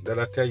same thing that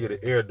I tell you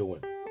the air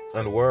doing.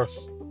 And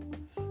worse.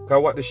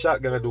 Because what the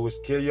shot gonna do is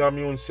kill your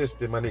immune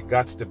system, and it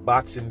got the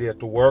bots in there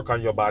to work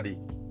on your body.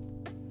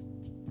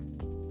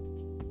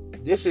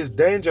 This is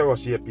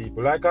dangerous here,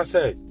 people. Like I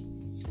say,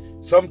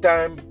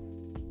 sometimes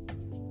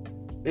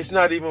it's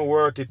not even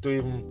worth it to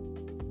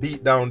even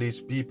beat down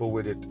these people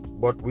with it.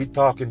 But we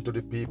talking to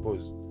the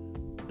peoples,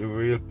 the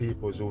real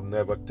peoples who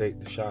never take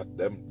the shot.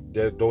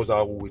 Those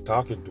are who we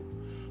talking to.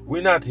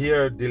 We're not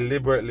here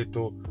deliberately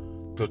to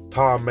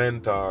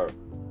torment or,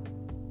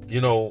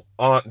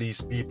 haunt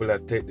these people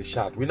that take the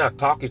shot. We're not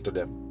talking to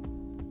them.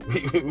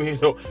 We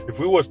know if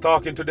we was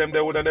talking to them, they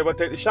would have never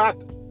take the shot.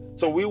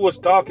 So we was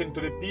talking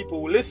to the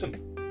people who listen.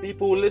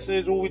 People who listen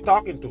is who we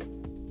talking to.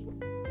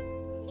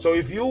 So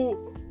if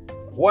you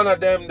one of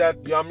them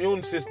that your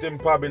immune system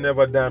probably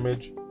never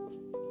damaged,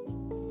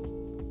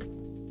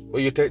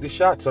 but you take the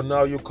shot, so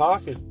now you're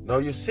coughing, now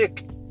you're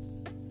sick.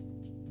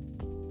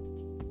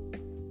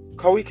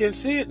 Because we can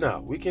see it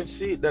now. We can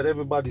see it that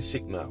everybody's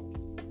sick now.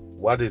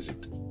 What is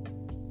it?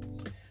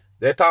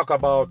 They talk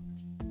about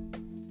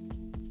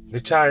the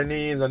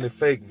Chinese and the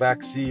fake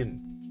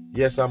vaccine.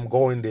 Yes, I'm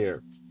going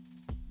there.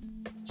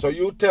 So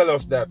you tell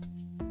us that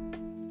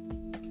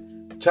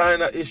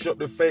China issued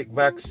the fake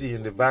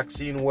vaccine. The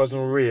vaccine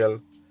wasn't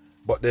real,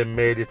 but they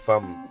made it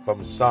from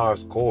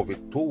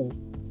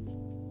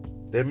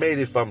SARS-CoV-2. They made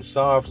it from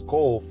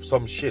SARS-CoV,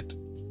 some shit.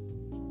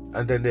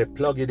 And then they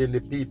plug it in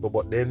the people,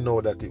 but they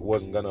know that it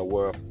wasn't going to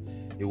work.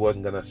 It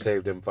wasn't going to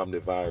save them from the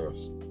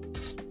virus.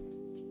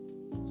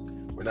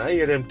 When I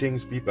hear them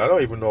things, people, I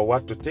don't even know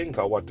what to think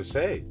or what to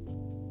say.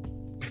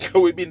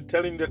 Because we've been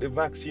telling that the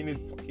vaccine is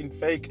fucking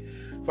fake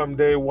from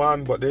day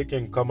one, but they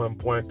can come and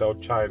point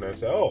out China and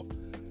say, oh,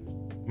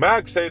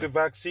 Mag say the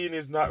vaccine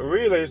is not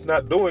real, it's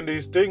not doing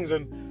these things,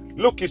 and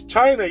look, it's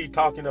China he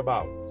talking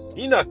about.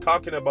 He not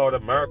talking about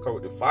America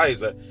with the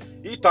Pfizer.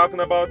 He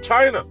talking about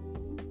China.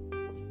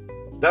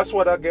 That's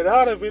what I get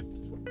out of it.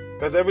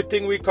 Because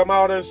everything we come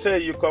out and say,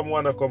 you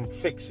want to come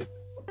fix it.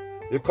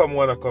 You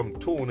want to come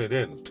tune and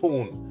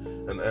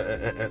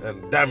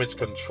damage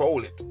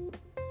control it.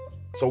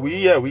 So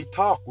we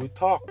talk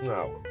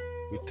now.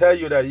 We tell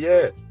you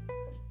that,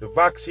 the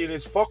vaccine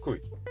is fuckery.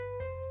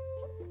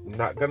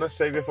 Not gonna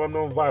save you from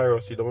no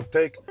virus. You don't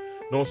take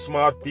no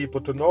smart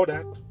people to know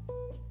that.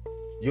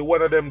 You're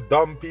one of them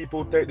dumb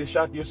people who take the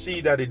shot. You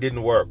see that it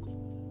didn't work.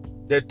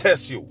 They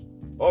test you.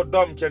 How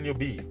dumb can you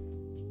be?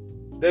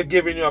 They're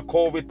giving you a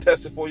COVID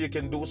test before you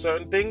can do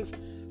certain things,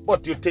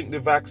 but you think the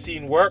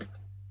vaccine worked?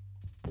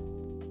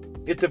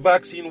 If the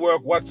vaccine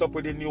worked, what's up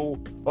with the new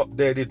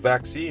updated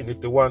vaccine if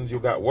the ones you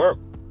got work?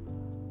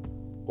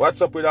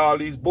 What's up with all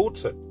these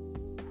boots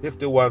if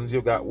the ones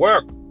you got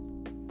work?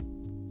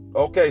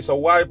 Okay, so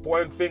why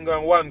point finger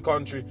in one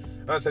country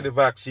and say the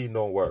vaccine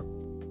don't work?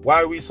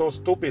 Why are we so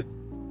stupid?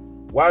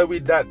 Why are we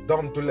that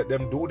dumb to let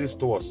them do this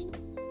to us?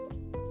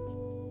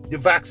 The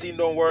vaccine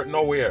don't work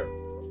nowhere.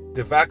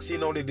 The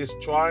vaccine only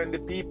destroying the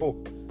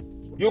people.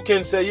 You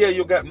can say,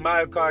 you got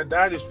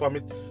myocarditis from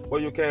it,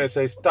 but you can't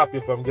say stop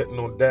you from getting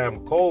no damn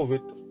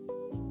COVID.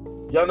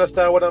 You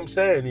understand what I'm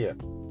saying here?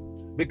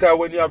 Because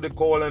when you have the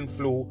cold and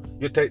flu,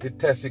 you take the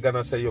test, you're going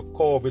to say you're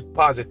COVID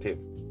positive.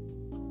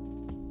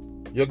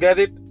 You get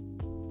it?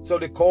 So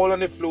the cold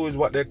and the flu is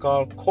what they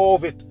call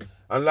COVID.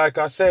 And like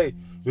I say,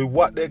 with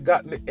what they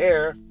got in the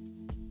air,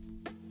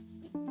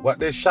 what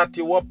they shot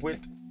you up with,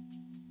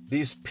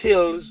 these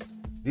pills,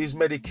 these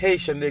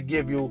medication they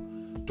give you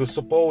to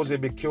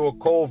supposedly cure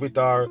COVID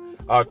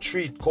or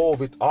treat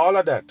COVID, all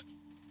of that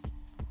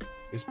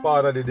is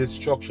part of the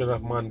destruction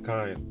of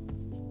mankind.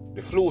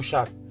 The flu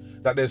shot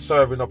that they're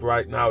serving up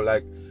right now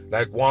like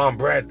warm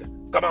bread.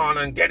 Come on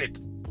and get it.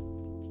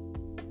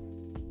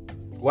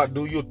 What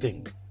do you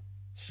think?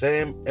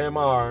 Same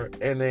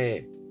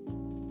mRNA.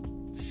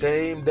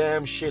 Same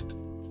damn shit.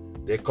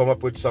 They come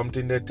up with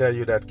something they tell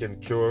you that can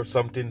cure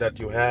something that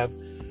you have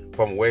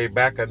from way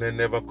back and they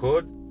never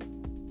could.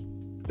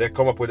 They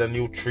come up with a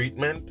new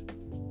treatment.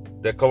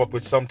 They come up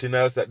with something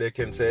else that they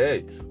can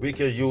say, hey, we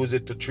can use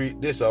it to treat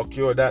this or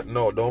cure that.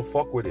 No, don't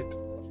fuck with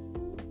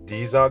it.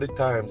 These are the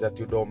times that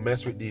you don't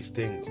mess with these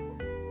things.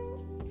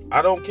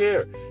 I don't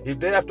care. If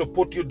they have to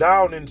put you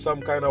down in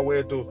some kind of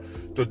way to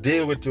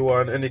deal with you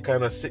on any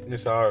kind of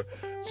sickness or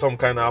some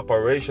kind of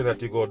operation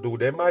that you go do,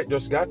 they might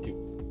just got you.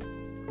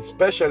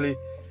 Especially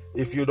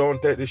if you don't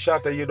take the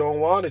shot and you don't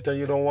want it and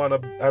you don't want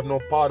to have no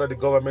part of the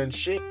government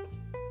shit.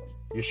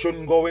 You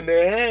shouldn't go in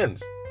their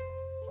hands.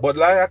 But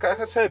like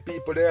I said,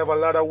 people, they have a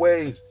lot of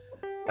ways.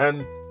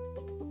 And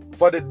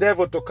for the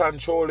devil to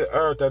control the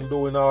earth and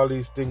doing all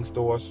these things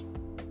to us,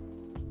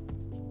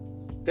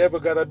 devil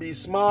gotta be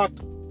smart.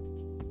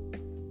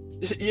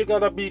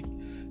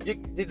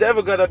 The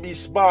devil gotta be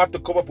smart to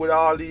come up with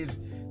all these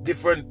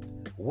different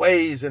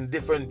ways and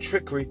different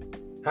trickery,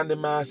 and the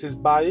masses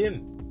buy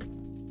in.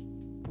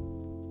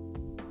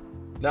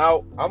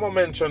 Now, I'm gonna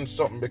mention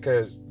something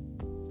because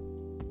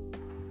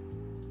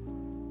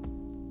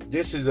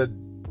this is a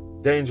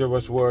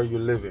dangerous world you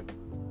live in.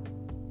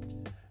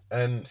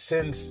 And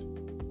since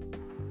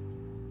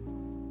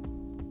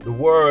the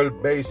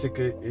world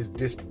basically is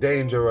this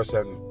dangerous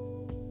and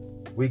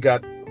we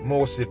got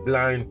mostly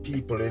blind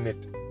people in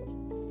it,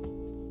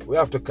 we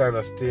have to kind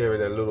of steer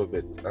it a little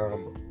bit.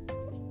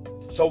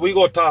 So we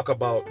go talk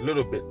about a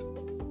little bit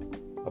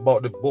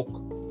about the book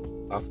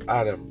of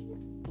Adam.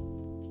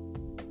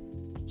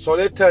 So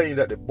they tell you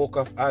that the book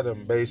of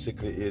Adam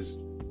basically is,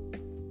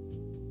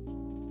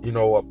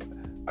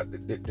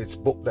 this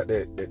book that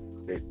they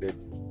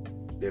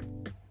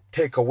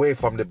take away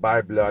from the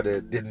Bible, or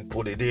they didn't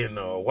put it in,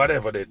 or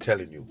whatever they're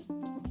telling you.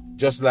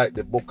 Just like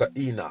the book of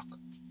Enoch.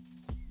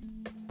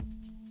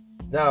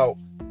 Now,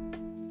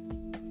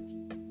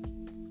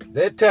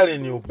 they're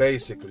telling you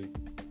basically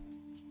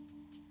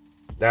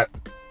that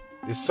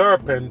the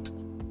serpent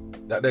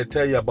that they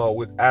tell you about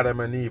with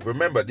Adam and Eve.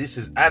 Remember, this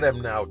is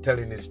Adam now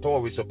telling his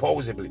story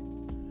supposedly.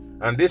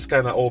 And this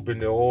kind of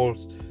opened the whole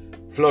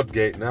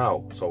floodgate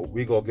now. So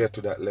we gonna get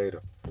to that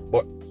later.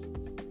 But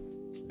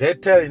they're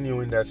telling you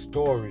in that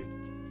story,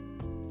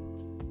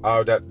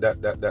 or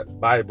that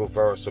Bible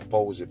verse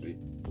supposedly,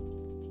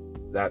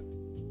 that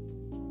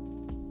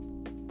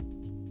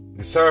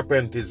the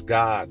serpent is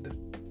God.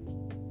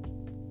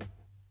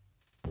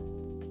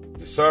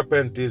 The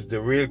serpent is the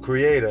real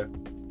creator,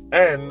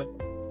 and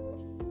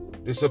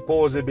the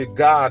supposed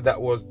God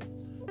that was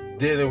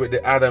dealing with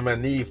the Adam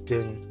and Eve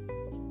thing,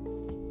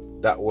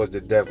 that was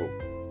the devil.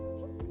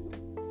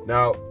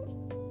 Now,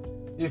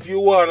 if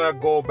you wanna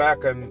go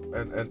back and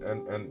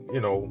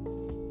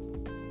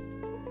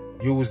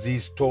use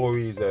these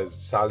stories as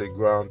solid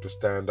ground to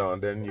stand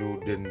on, then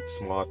you didn't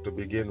smart to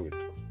begin with.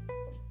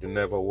 You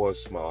never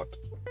was smart.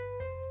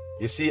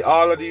 You see,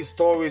 all of these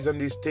stories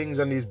and these things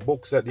and these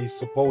books that these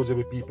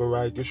supposedly people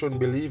write, you shouldn't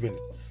believe in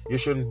it. You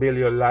shouldn't build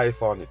your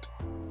life on it.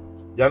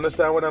 You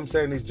understand what I'm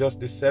saying? It's just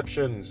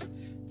deceptions,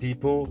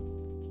 people.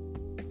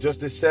 Just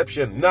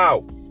deception.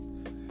 Now,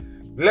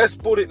 let's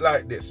put it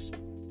like this.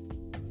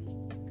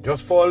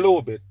 Just for a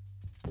little bit,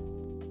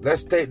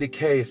 let's take the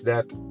case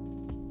that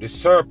the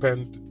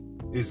serpent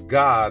is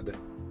God,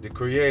 the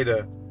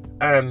creator,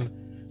 and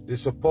the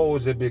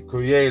supposedly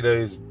creator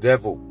is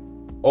devil.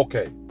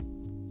 Okay.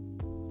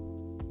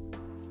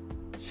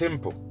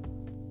 Simple.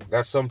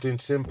 That's something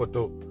simple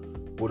to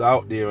put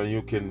out there, and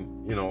you can,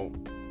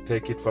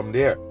 take it from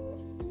there.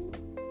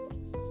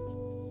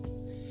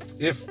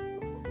 If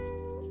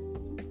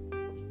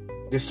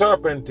the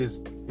serpent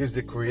is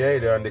the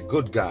creator and the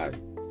good guy,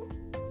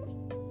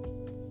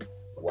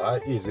 why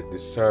is it the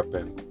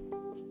serpent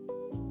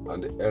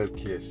and the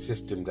healthcare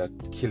system that's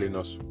killing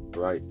us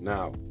right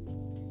now?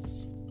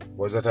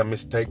 Was that a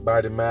mistake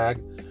by the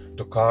MAG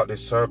to call it the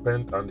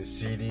serpent and the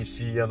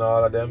CDC and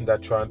all of them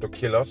that trying to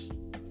kill us?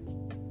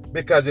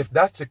 Because if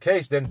that's the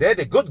case, then they're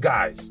the good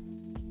guys.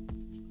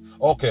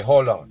 Okay,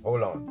 hold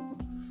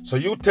on. So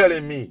you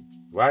telling me,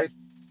 right?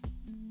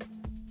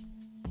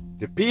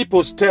 The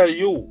peoples tell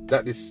you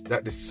that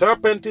the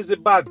serpent is the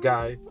bad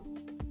guy,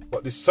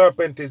 but the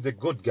serpent is the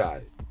good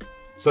guy.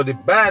 So the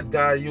bad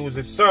guy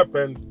uses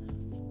serpent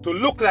to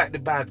look like the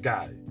bad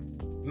guy.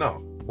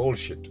 No,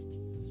 bullshit.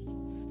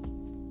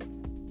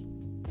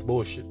 It's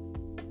bullshit.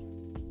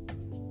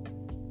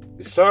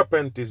 The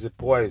serpent is the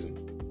poison.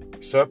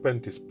 The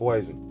serpent is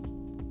poison.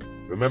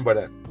 Remember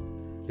that.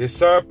 The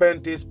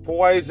serpent is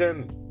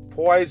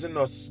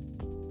poisonous.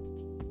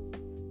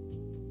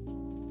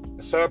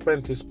 The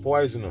serpent is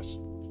poisonous.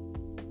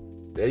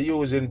 They're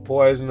using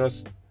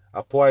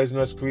a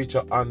poisonous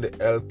creature on the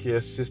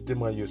healthcare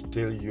system, and you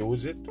still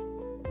use it?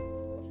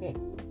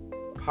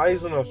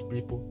 Poisonous,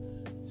 people.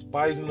 It's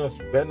poisonous,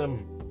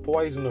 venom,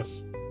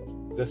 poisonous.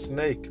 The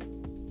snake.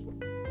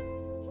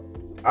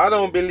 I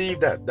don't believe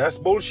that. That's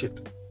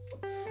bullshit.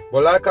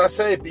 But like I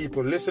say,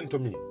 people, listen to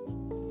me.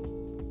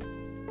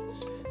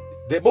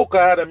 The book of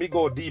Adam, it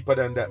go deeper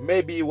than that.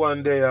 Maybe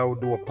one day I will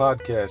do a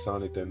podcast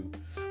on it, and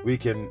we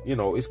can,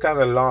 it's kind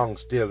of long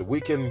still. We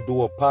can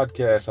do a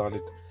podcast on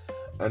it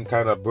and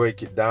kind of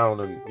break it down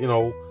and,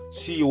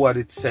 see what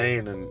it's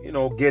saying and,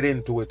 get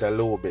into it a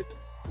little bit.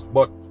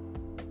 But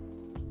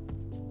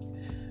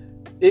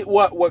it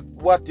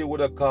what you would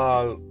have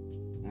called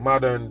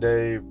modern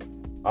day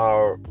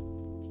or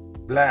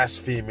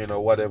blaspheming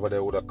or whatever they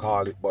would have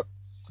called it. But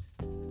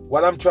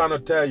what I'm trying to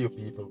tell you,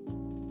 people,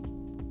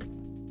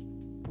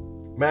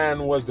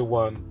 man was the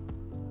one,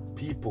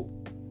 people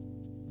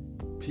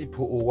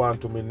who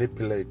want to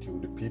manipulate you,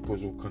 the people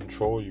who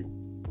control you.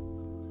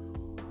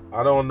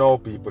 I don't know,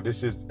 people.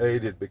 This is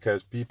aided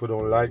because people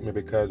don't like me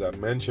because I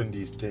mention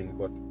these things,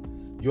 but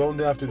you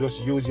only have to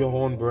just use your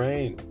own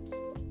brain.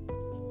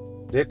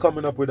 They're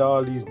coming up with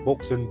all these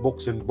books and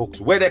books and books.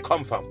 Where they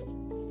come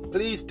from?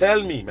 Please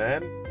tell me,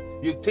 man.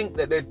 You think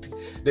that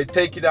they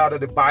take it out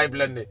of the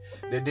Bible and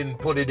they didn't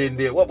put it in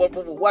there?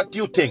 What do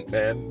you think,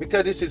 man?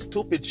 Because this is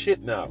stupid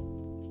shit now.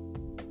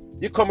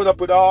 You're coming up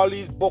with all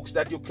these books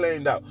that you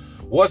claimed out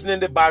wasn't in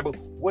the Bible.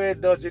 Where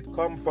does it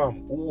come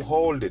from? Who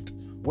hold it?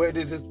 Where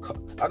does it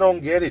come? I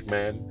don't get it,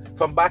 man.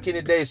 From back in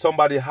the day,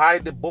 somebody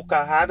hide the book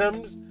of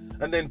Adams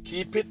and then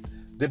keep it,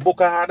 the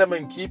book of Adam,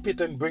 and keep it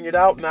and bring it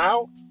out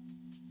now.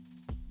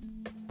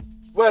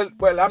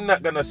 Well, I'm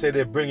not gonna say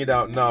they bring it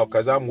out now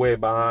because I'm way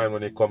behind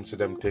when it comes to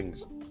them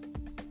things.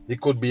 It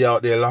could be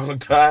out there a long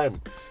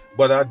time,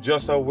 but I'm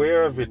just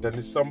aware of it. And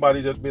if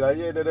somebody just be like,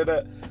 yeah, da, da,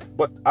 da.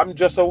 But I'm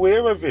just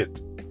aware of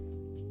it.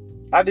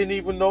 I didn't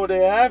even know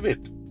they have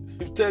it.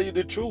 To tell you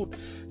the truth.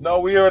 Now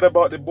we heard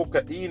about the book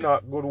of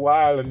Enoch a good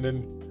while, and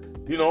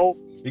then, you know,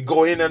 you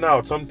go in and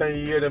out. Sometimes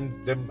you hear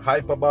them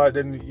hype about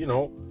it, and, you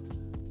know.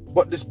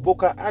 But this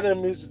book of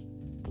Adam is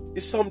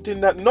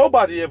something that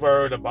nobody ever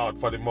heard about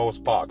for the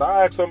most part.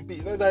 I asked some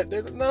people,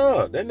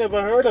 no, they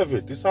never heard of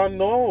it. It's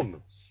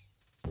unknown.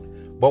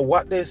 But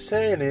what they're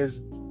saying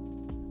is,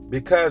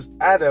 because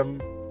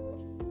Adam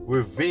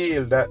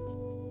revealed that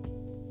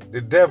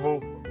the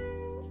devil,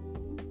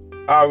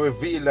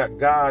 revealed that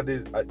God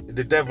is,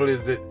 the devil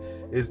is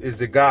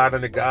the God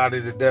and the God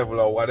is the devil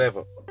or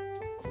whatever.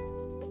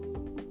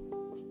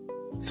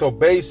 So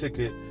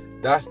basically,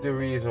 that's the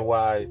reason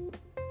why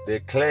they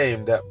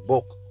claim that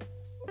book,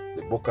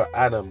 the book of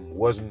Adam,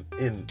 wasn't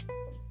in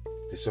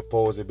the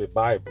supposed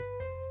Bible.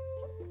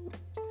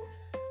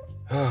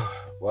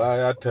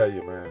 Well, I tell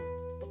you, man.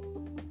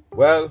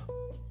 Well,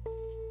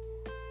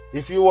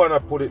 if you want to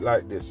put it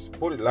like this.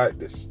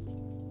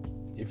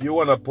 If you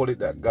want to put it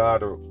that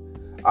God, or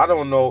I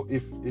don't know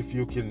if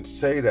you can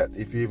say that,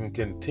 if you even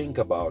can think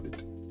about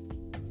it.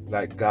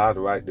 Like God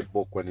write the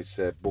book when it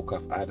said Book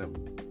of Adam.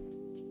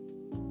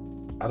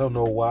 I don't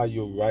know why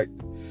you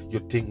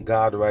think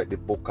God write the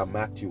book of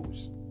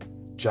Matthews,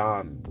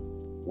 John.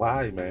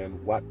 Why, man?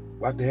 What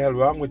the hell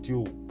wrong with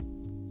you?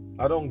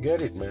 I don't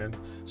get it, man.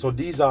 So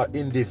these are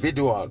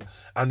individual,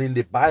 and in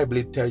the Bible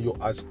it tell you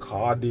as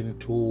according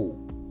to.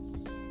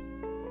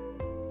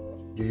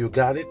 Do you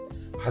got it?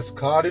 As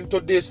according to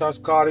this, as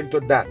according to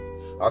that,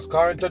 as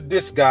according to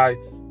this guy.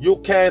 You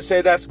can't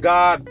say that's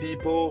God,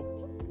 people.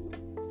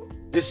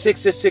 The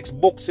 66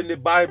 books in the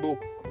Bible,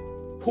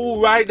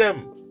 who write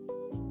them?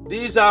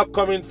 These are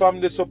coming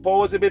from the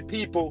supposed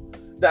people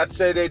that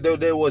say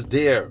they was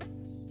there.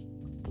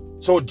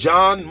 So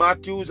John,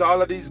 Matthews,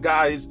 all of these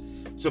guys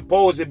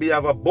supposedly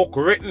have a book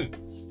written.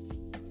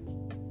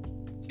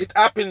 It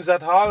happens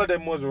that all of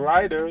them was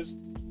writers.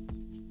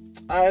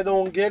 I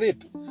don't get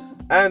it.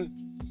 And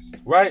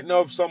right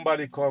now, if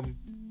somebody come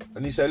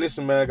and he say,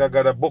 listen, man, I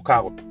got a book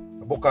out,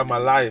 a book on my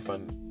life,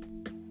 and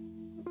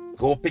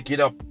go pick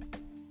it up,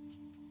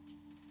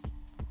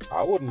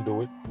 I wouldn't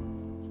do it.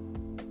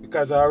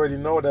 Because I already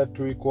know that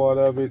 3/4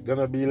 of it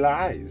gonna be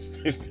lies.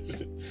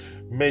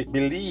 Make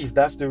believe.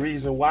 That's the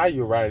reason why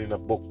you're writing a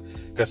book.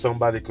 Because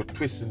somebody could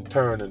twist and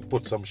turn and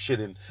put some shit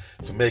in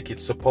to make it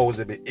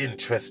supposedly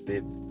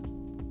interesting.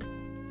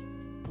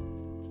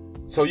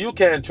 So you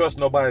can't trust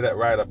nobody that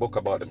write a book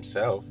about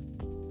themselves.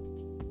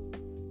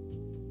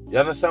 You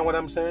understand what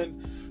I'm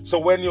saying? So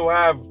when you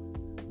have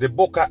the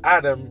book of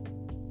Adam,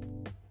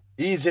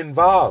 he's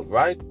involved,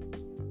 right?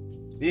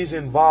 He's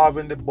involved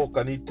in the book,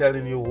 and he's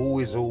telling you who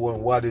is who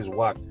and what is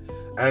what.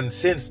 And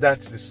since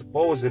that's the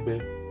supposedly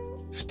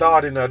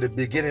starting at the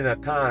beginning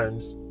of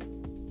times,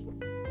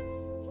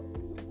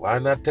 why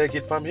not take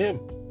it from him?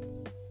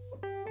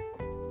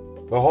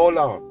 But hold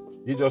on.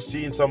 You just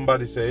seen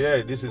somebody say,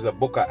 hey, this is a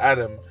book of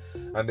Adam,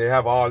 and they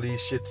have all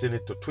these shits in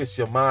it to twist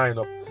your mind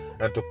up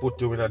and to put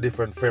you in a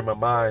different frame of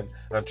mind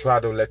and try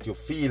to let you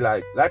feel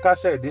like I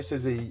said, this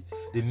is the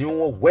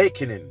new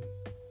awakening.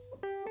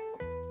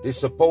 This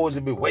supposed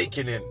to be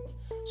awakening.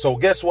 So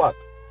guess what?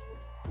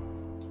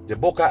 The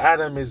book of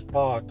Adam is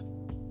part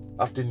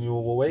of the new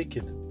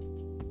awakening.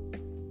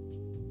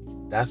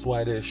 That's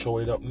why they show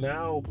it up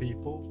now,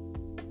 people.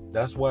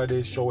 That's why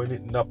they're showing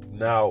it up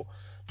now,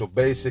 to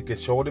basically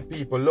show the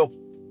people, look,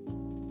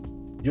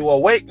 you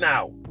awake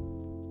now.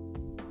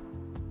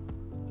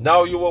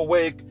 Now you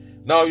awake.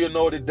 Now you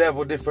know the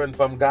devil different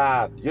from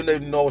God. You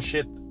didn't know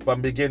shit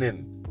from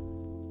beginning.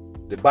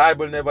 The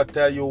Bible never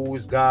tell you who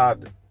is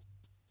God.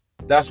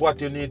 That's what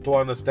you need to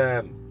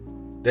understand.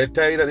 They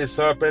tell you that the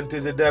serpent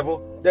is the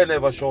devil. They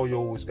never show you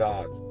who is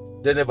God.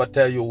 They never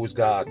tell you who is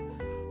God.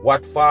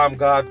 What form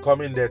God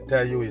come in, they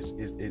tell you is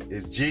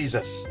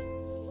Jesus.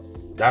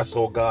 That's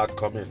how God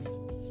come in.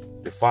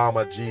 The form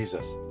of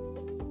Jesus.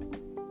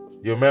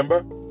 You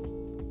remember?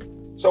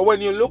 So when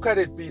you look at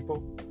it,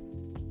 people,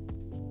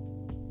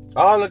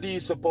 all of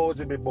these supposed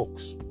to be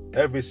books,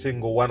 every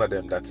single one of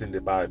them that's in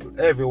the Bible,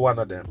 every one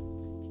of them,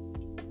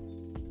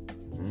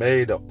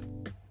 made up.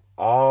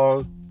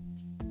 All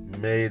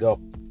made up.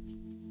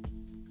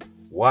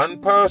 One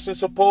person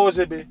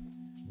supposedly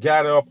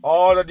gather up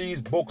all of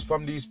these books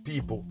from these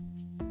people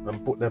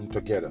and put them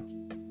together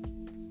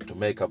to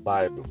make a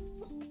Bible.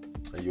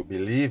 And you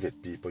believe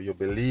it, people. You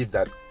believe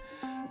that.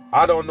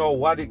 I don't know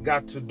what it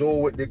got to do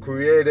with the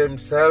Creator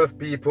himself,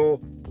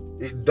 people.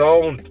 It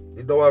don't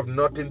have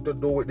nothing to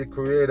do with the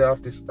Creator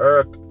of this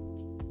earth.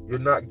 You're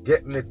not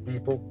getting it,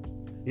 people.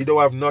 It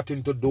don't have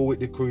nothing to do with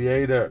the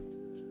Creator.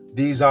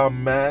 These are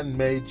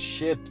man-made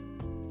shit.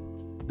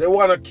 They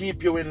want to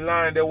keep you in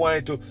line. They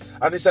want you to,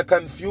 and it's a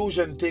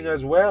confusion thing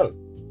as well,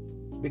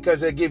 because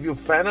they give you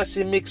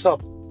fantasy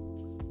mix-up.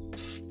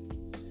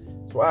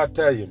 So I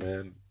tell you,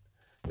 man,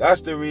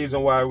 That's the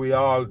reason why we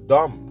all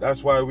dumb.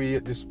 That's why we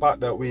at the spot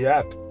that we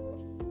at.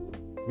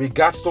 We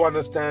got to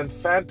understand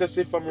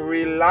fantasy from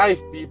real life,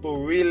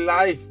 people. Real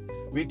life.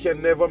 We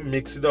can never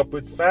mix it up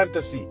with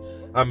fantasy.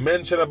 I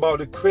mentioned about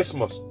the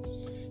Christmas.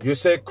 You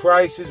say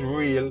Christ is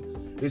real.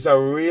 He's a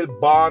real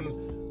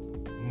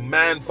born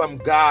man from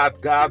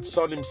God. God's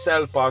son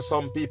himself, or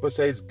some people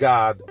say it's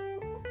God.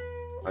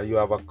 And you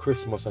have a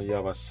Christmas and you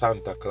have a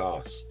Santa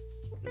Claus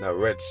in a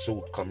red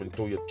suit coming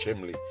through your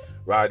chimney,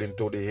 riding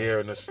through the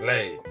air in a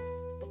sleigh,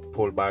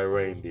 pulled by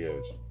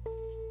reindeers.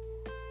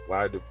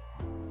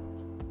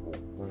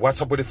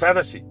 What's up with the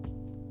fantasy?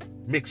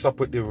 Mix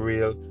up with the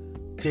real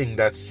thing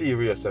that's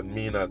serious and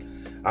mean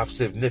and have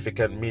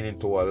significant meaning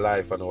to our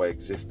life and our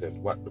existence.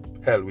 What the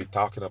hell we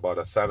talking about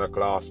a Santa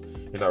Claus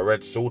in a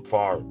red suit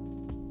for?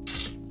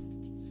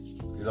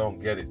 You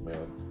don't get it,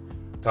 man.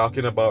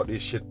 Talking about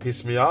this shit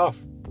piss me off.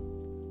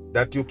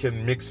 That you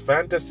can mix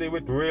fantasy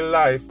with real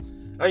life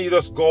and you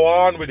just go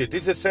on with it.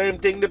 It's the same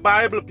thing the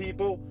Bible,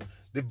 people.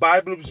 The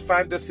Bible's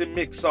fantasy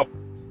mix up.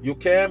 You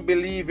can't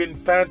believe in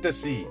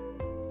fantasy.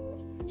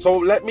 So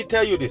let me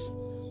tell you this.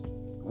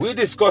 I'm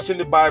discussing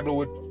the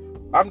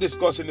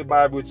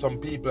Bible with some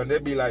people and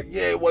they'll be like,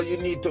 yeah, well, you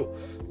need to,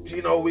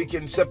 we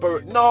can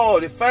separate. No,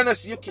 the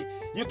fantasy,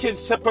 you can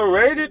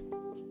separate it.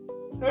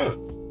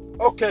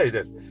 Okay,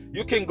 then.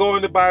 You can go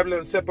in the Bible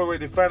and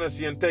separate the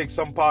fantasy and take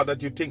some part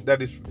that you think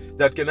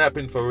that can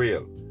happen for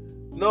real.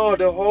 No,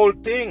 the whole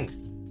thing.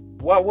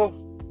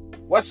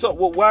 What's up?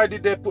 Why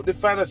did they put the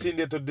fantasy in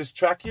there to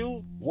distract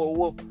you?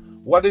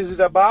 What is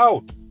it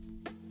about?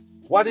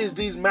 What is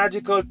these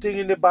magical thing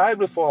in the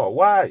Bible for?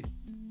 Why?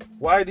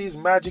 Why these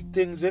magic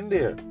things in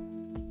there?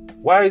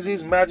 Why is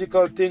these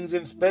magical things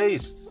in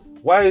space?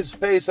 Why is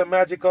space a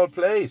magical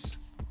place?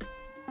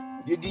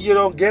 You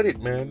don't get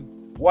it, man.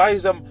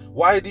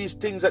 Why these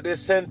things that they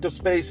send to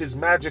space is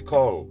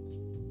magical?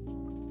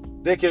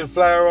 They can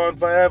fly around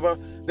forever.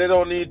 They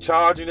don't need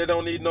charging. They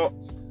don't need no.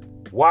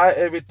 Why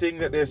everything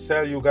that they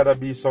sell you gotta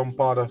be some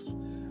part of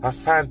a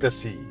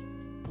fantasy?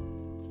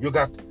 You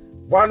got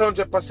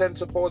 100%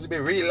 supposed to be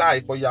real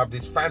life, but you have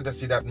this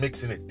fantasy that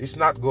mixing it. It's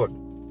not good.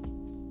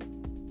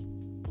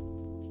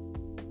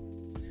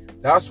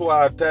 That's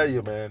why I tell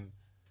you, man.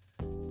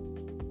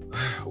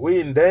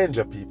 We in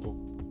danger, people.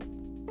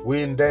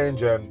 We in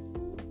danger. And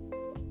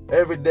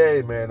every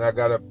day, man, I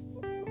gotta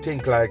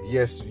think like,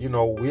 yes,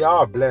 we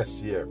are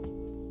blessed here.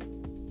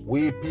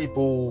 We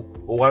people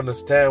who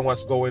understand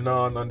what's going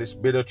on this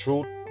bitter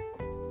truth,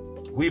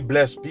 we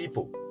blessed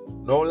people.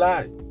 No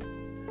lie.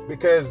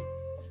 Because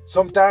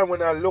sometimes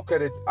when I look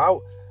at it,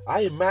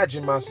 I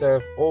imagine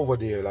myself over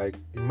there, like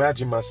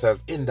imagine myself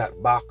in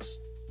that box.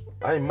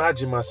 I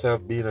imagine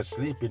myself being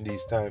asleep in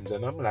these times,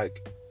 and I'm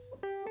like,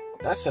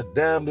 that's a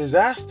damn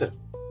disaster.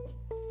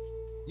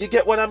 You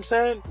get what I'm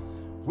saying?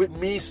 With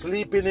me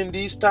sleeping in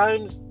these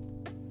times?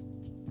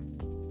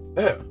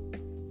 Yeah.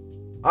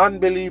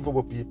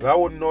 Unbelievable, people. I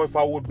wouldn't know if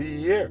I would be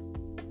here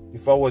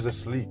if I was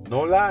asleep.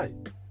 No lie.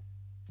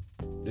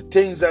 The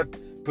things that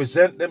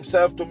present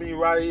themselves to me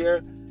right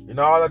here, in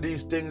all of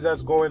these things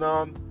that's going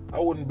on, I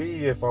wouldn't be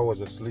here if I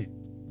was asleep.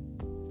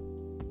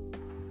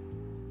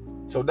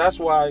 So that's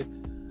why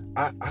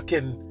I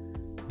can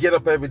get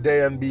up every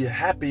day and be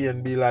happy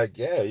and be like,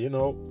 yeah,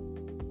 even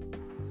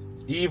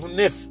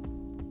if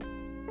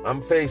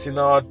I'm facing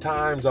hard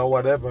times or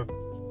whatever,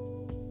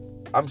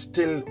 I'm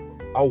still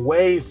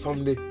away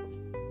from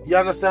you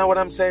understand what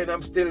I'm saying?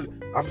 I'm still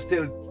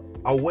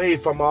away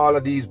from all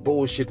of these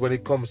bullshit when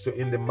it comes to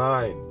in the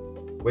mind,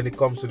 when it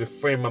comes to the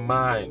frame of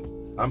mind.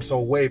 I'm so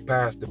way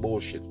past the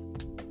bullshit.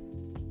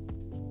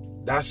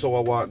 That's how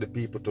I want the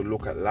people to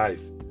look at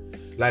life.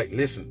 Like,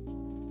 listen,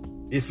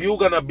 if you're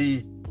gonna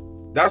be,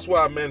 that's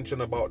why I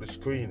mentioned about the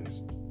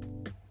screens.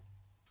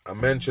 I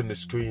mentioned the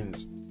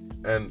screens,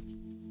 and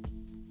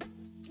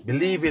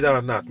believe it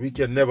or not, we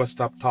can never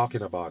stop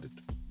talking about it.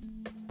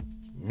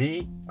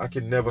 Me, I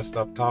can never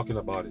stop talking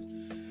about it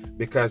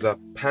because I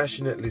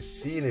passionately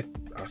seen it.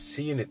 I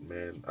seen it,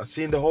 man. I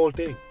seen the whole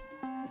thing.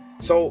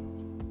 So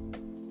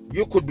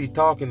you could be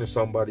talking to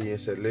somebody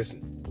and said, listen,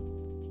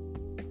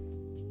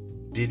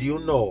 did you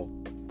know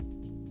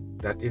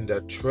that in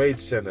that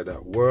trade center,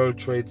 that World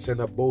Trade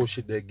Center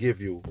bullshit they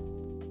give you,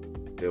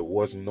 there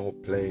was no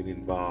plane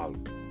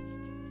involved?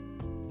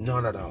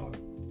 None at all.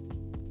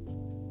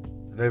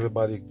 And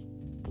everybody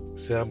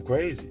say I'm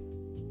crazy.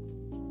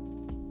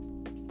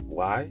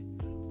 Why?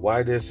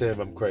 Why they say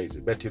I'm crazy?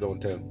 Bet you don't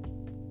tell me.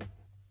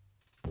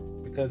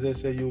 Because they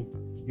say you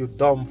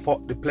dumb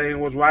fuck, the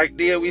plane was right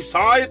there. We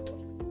saw it.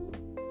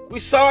 We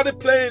saw the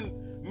plane.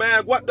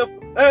 Man, what the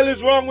hell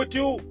is wrong with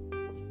you?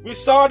 We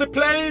saw the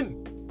plane.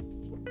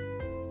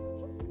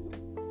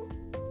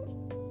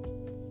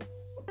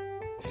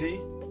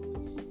 See?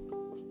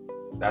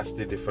 That's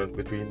the difference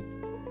between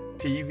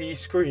TV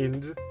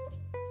screens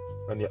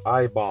and your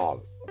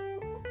eyeball.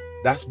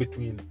 That's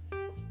between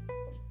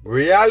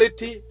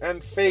reality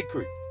and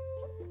fakery.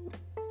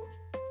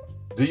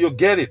 Do you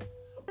get it?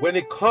 When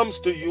it comes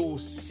to you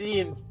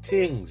seeing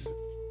things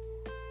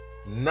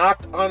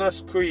not on a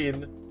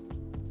screen,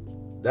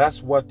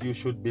 That's what you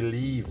should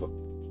believe.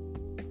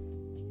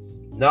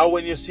 Now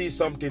when you see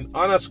something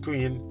on a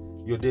screen,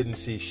 you didn't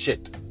see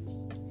shit.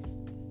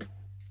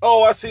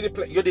 Oh, I see the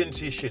play. You didn't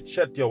see shit.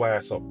 Shut your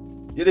ass up.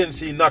 You didn't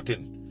see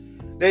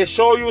nothing. They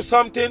show you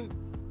something,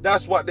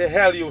 that's what the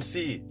hell you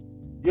see.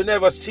 You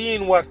never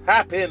seen what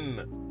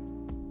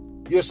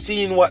happened. You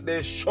seen what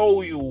they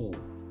show you.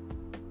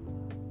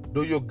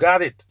 Do you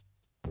got it?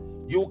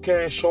 You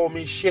can't show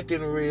me shit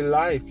in real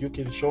life. You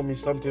can show me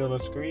something on a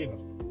screen.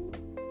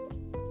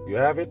 You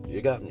have it?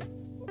 You got me.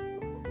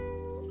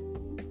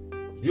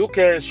 You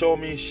can't show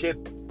me shit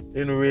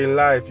in real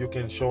life. You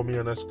can show me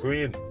on a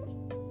screen.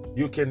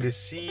 You can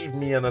deceive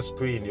me on a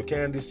screen. You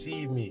can't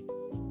deceive me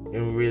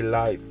in real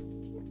life.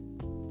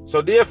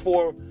 So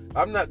therefore,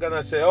 I'm not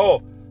gonna say,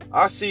 oh,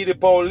 I see the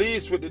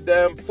police with the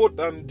damn foot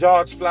on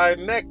George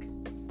Floyd's neck.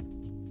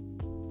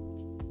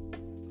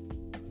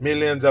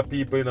 Millions of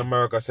people in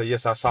America say,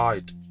 yes, I saw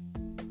it.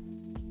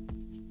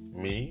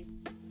 Me?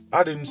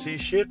 I didn't see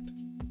shit.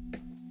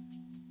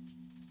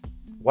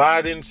 Why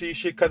I didn't see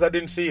shit? Because I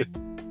didn't see it.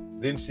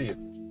 Didn't see it.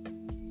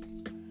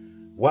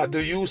 What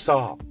do you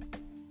saw?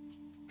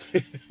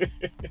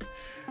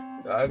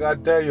 I gotta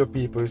tell you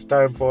people, it's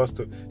time for us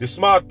to... The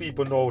smart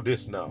people know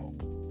this now.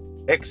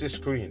 X is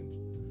screen.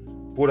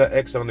 Put an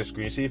X on the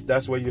screen. See if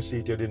that's where you see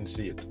it, you didn't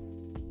see it.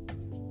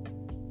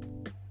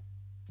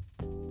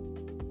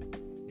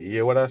 You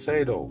hear what I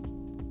say though?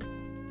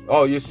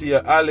 Oh, you see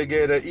an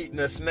alligator eating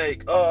a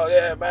snake. Oh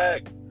yeah,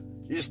 man.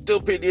 You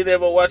stupid, you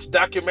never watch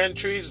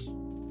documentaries?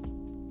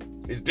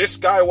 Is this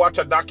guy watch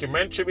a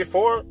documentary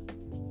before?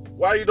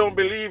 Why you don't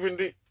believe in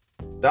the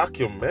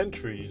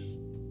documentaries?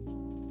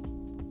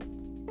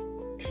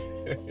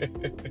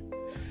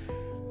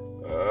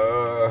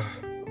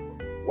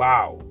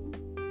 Wow.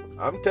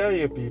 I'm telling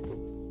you people,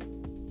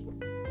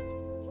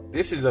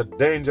 this is a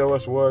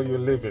dangerous world you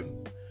live in.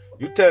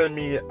 You telling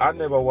me I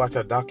never watch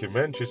a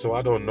documentary so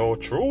I don't know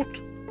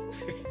truth?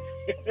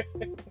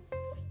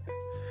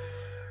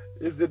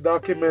 Is the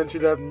documentary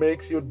that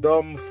makes you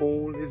dumb,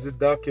 fool? Is the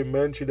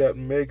documentary that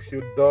makes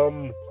you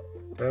dumb,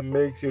 that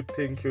makes you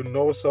think you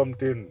know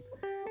something?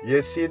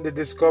 You see in the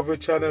Discovery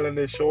Channel and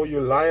they show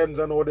you lions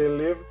and how they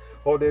live,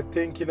 how they're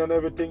thinking and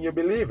everything, you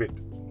believe it.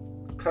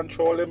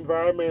 Control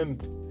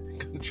environment.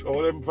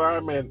 Control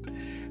environment.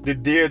 The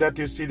deer that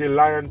you see the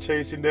lion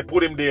chasing, they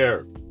put him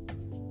there.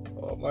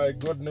 Oh my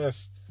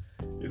goodness.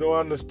 You don't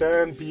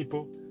understand,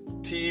 people.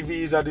 TV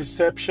is a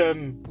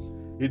deception.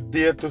 It's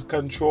there to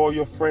control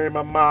your frame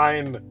of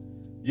mind.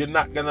 You're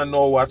not gonna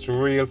know what's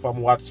real from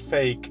what's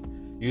fake.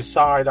 You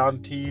saw it on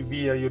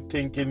TV and you're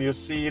thinking you're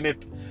seeing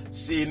it.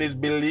 Seeing is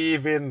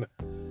believing.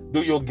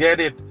 Do you get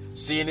it?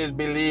 Seeing is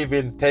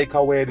believing. Take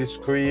away the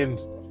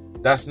screens.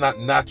 That's not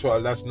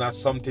natural. That's not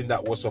something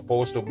that was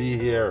supposed to be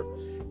here.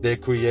 They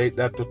create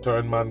that to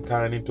turn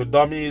mankind into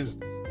dummies.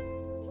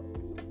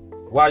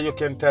 Why you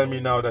can tell me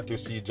now that you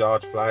see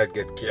George Floyd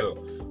get killed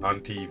on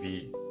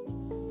TV?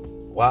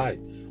 Why?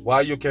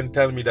 Why you can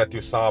tell me that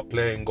you saw a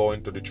plane go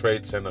into the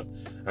Trade Center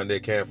and they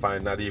can't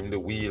find not even the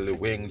wheel, the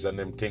wings, and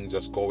them things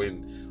just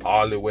going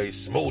all the way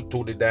smooth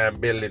to the damn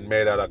building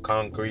made out of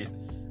concrete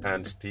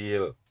and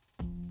steel?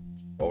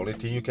 Only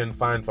thing you can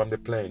find from the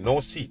plane,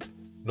 no seat,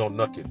 no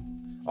nothing.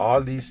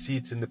 All these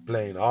seats in the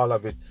plane, all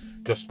of it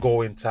just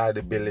go inside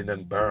the building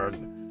and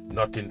burn.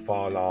 Nothing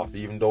fall off,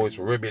 even though it's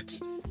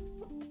rivets.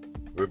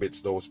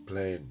 Rivets, those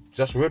planes.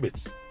 Just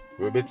rivets.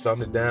 Rivets on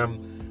the damn,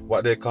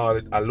 what they call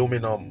it,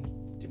 aluminum.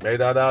 It's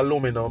made out of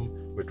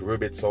aluminum with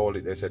rivets all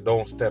it. They say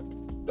don't step.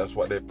 That's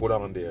what they put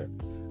on there.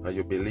 And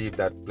you believe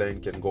that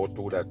plane can go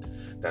through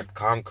that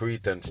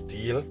concrete and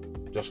steel,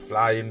 just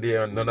fly in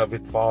there and none of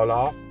it fall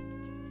off.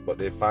 But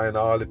they find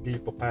all the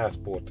people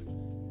passport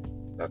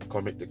that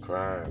commit the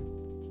crime.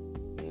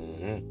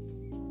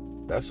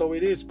 That's how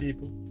it is,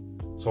 people.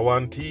 So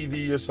on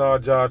TV you saw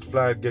George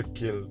Floyd get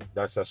killed.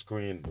 That's a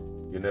screen.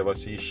 You never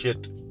see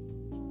shit.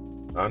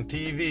 On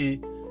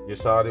TV you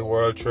saw the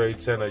World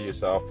Trade Center. You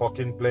saw a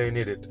fucking plane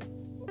hit it.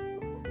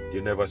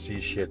 You never see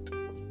shit.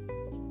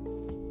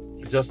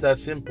 It's just that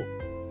simple.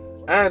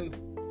 And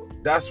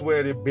that's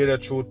where the bitter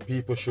truth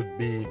people should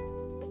be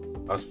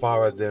as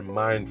far as their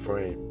mind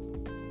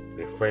frame.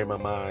 Their frame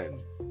of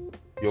mind.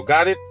 You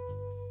got it?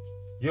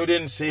 You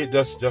didn't see it,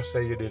 just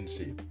say you didn't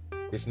see it.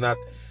 It's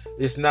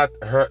not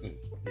hurting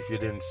if you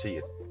didn't see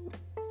it.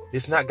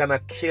 It's not gonna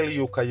kill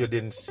you because you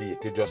didn't see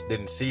it. You just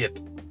didn't see it.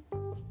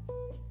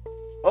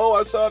 Oh,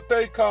 I saw a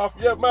takeoff.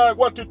 Yeah, man,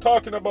 what you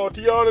talking about?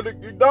 He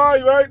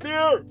died right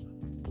there.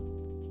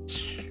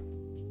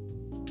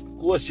 Of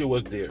course you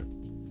was there.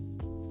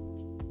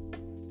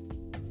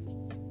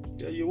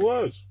 Yeah, you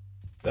was.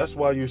 That's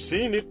why you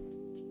seen it.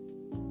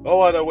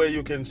 No other way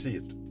you can see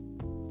it.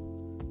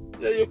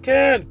 Yeah, you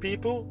can,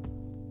 people.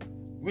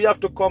 We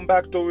have to come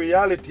back to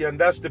reality, and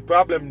that's the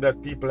problem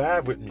that people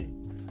have with me.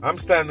 I'm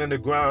standing on the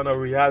ground of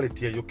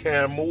reality, and you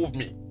can't move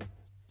me.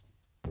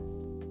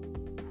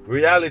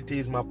 Reality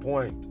is my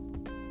point.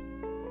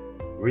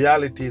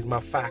 Reality is my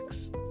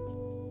facts.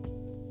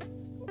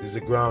 This is the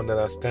ground that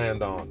I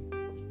stand on.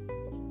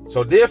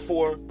 So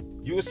therefore,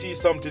 You see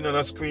something on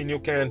a screen, you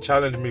can't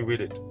challenge me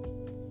with it.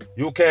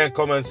 You can't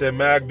come and say,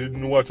 Mag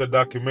didn't watch a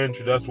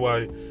documentary, that's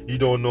why he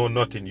don't know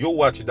nothing. You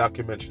watch a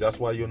documentary, that's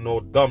why you know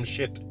dumb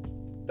shit.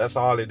 That's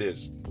all it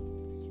is.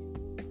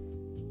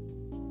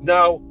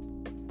 Now,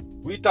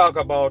 we talk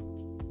about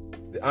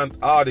the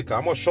Antarctica.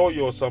 I'm going to show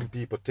you how some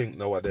people think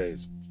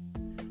nowadays.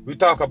 We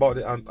talk about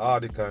the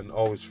Antarctica and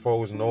how it's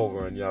frozen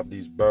over and you have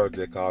these birds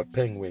they call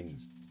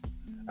penguins.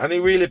 And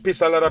it really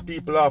pisses a lot of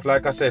people off.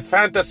 Like I said,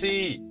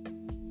 fantasy.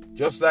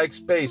 Just like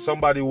space.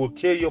 Somebody will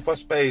kill you for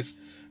space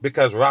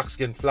because rocks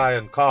can fly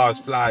and cars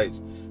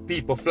flies.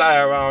 People fly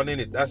around in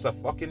it. That's a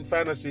fucking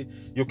fantasy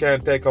you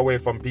can't take away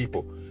from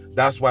people.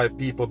 That's why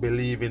people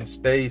believe in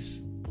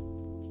space.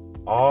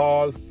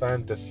 All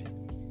fantasy.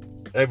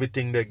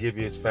 Everything they give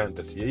you is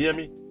fantasy. You hear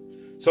me?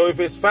 So if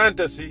it's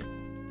fantasy,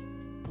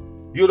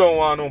 you don't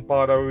want no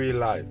part of real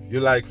life. You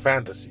like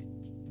fantasy.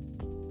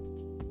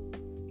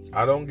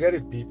 I don't get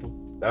it, people.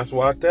 That's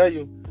why I tell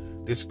you.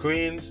 The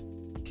screens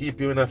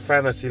keep you in a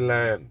fantasy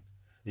land.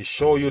 It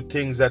show you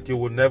things that you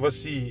will never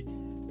see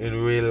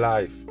in real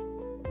life.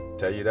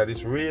 Tell you that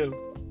it's real.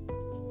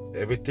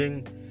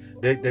 Everything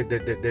they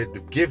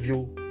give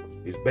you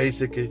is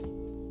basically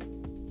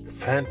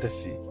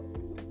fantasy.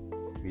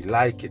 We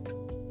like it.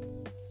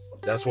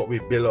 That's what we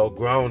build our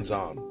grounds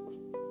on.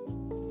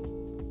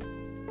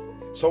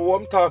 So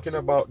I'm talking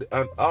about the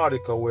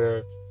Antarctica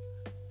where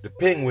the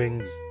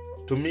penguins,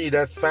 to me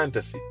that's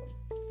fantasy.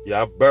 You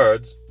have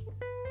birds,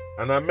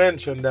 and I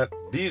mentioned that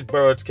these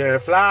birds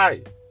can't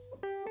fly.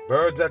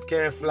 Birds that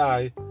can't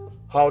fly,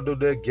 how do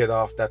they get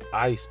off that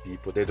ice,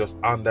 people? They just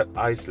on that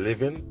ice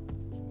living?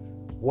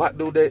 What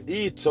do they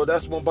eat? So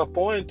that's what my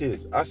point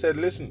is. I said,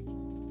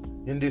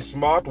 listen, in this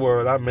smart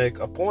world, I make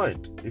a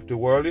point. If the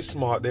world is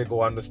smart, they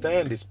go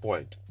understand this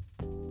point.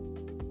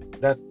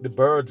 That the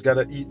birds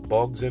gotta eat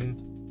bugs and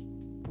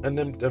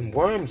them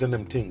worms and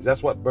them things.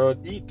 That's what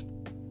birds eat.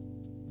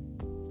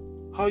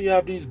 How you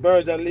have these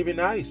birds that live in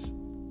ice?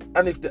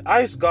 And if the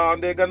ice gone,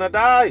 they're gonna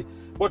die.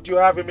 But you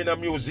have him in a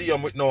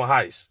museum with no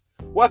ice.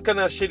 What kind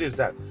of shit is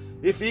that?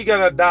 If he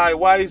gonna die,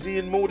 why is he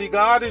in Moody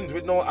Gardens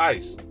with no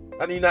ice?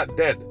 And he not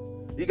dead?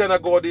 He gonna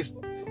go this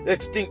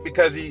extinct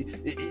because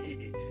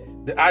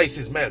the ice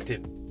is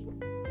melting.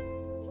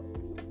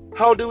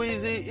 How do he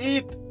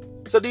eat?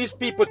 So these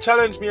people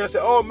challenge me and say,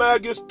 oh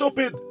Mag, you're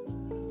stupid.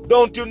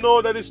 Don't you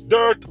know that it's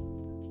dirt?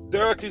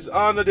 Dirt is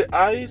under the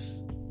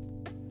ice.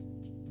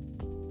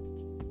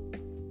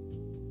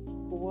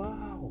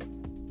 Wow.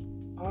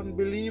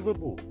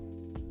 Unbelievable.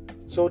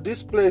 So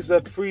this place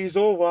that freeze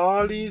over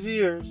all these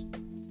years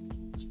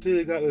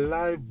still got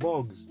live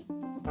bugs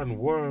and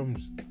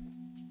worms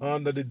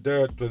under the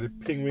dirt where the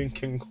penguin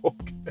can go.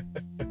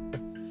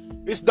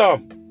 It's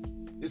dumb.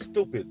 It's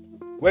stupid.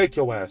 Wake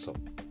your ass up.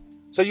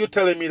 So you're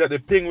telling me that the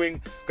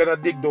penguin gonna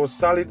dig those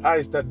solid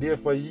ice that there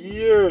for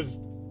years?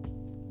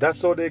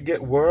 That's how they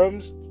get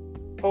worms?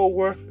 Oh,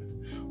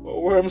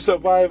 worms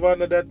survive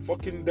under that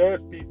fucking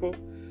dirt, people.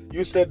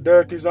 You said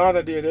dirt is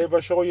under there. They ever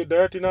show you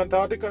dirt in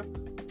Antarctica?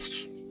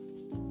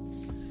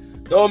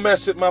 Don't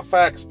mess with my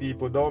facts,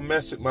 people. Don't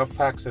mess with my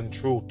facts and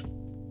truth.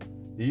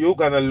 You're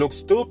gonna look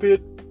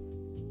stupid.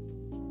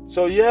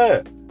 So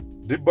yeah,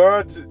 the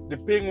birds, the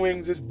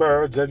penguins is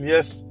birds, and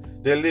yes,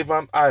 they live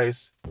on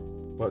ice,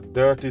 but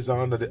dirt is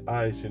under the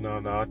ice in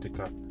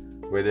Antarctica,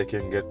 where they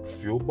can get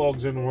few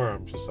bugs and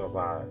worms to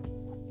survive.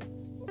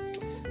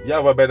 You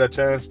have a better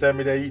chance tell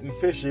me they're eating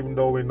fish, even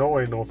though we know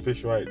ain't no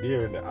fish right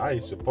there in the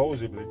ice,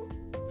 supposedly.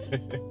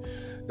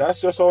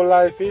 That's just how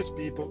life is,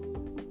 people.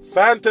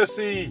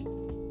 Fantasy.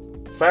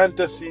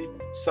 Fantasy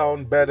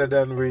sound better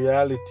than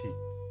reality.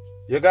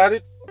 You got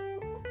it?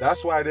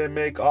 That's why they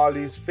make all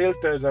these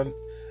filters and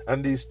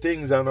these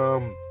things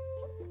and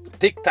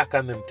TikTok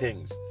and them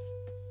things.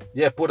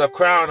 Yeah, put a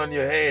crown on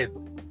your head,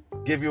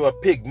 give you a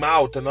pig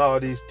mouth and all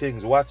these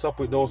things. What's up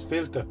with those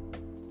filters?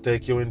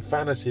 Take you in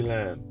fantasy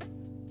land.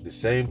 The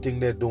same thing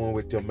they're doing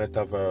with your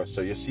metaverse.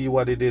 So you see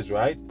what it is,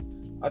 right?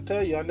 I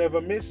tell you, I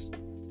never miss.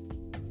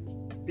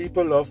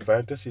 People love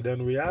fantasy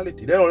than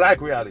reality. They don't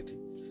like reality.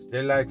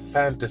 They like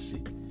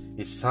fantasy.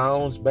 It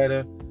sounds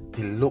better.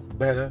 It looks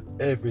better.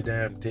 Every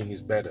damn thing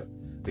is better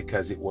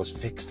because it was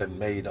fixed and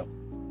made up.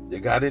 You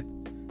got it?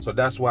 So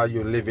that's why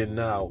you're living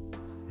now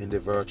in the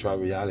virtual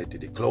reality.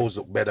 The clothes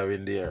look better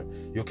in there.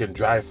 You can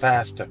drive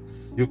faster.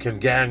 You can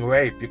gang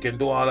rape. You can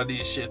do all of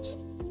these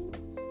shits.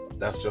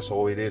 That's just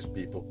how it is,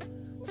 people.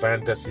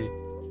 Fantasy,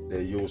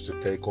 they used to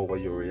take over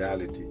your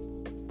reality.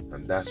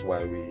 And that's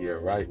why we're here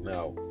right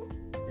now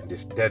in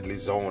this deadly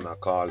zone, I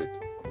call it.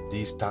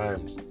 These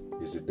times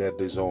is a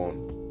deadly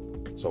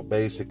zone. So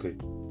basically,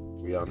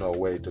 we are on our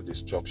way to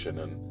destruction.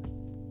 And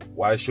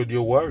why should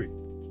you worry?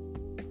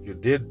 You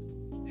did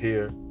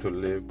here to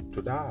live,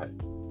 to die.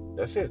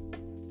 That's it.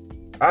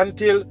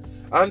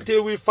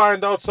 Until we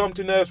find out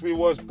something else, we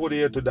was put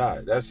here to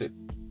die. That's it.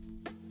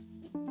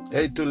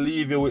 Hate to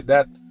leave you with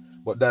that,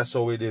 but that's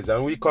how it is.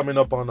 And we coming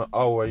up on an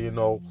hour, you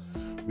know.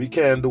 We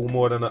can't do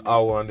more than an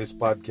hour on this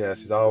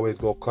podcast. It's always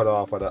go cut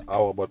off at an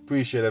hour. But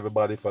appreciate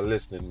everybody for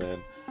listening,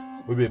 man.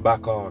 We'll be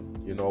back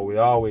on. You know, we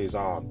always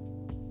on.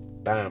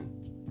 Bam.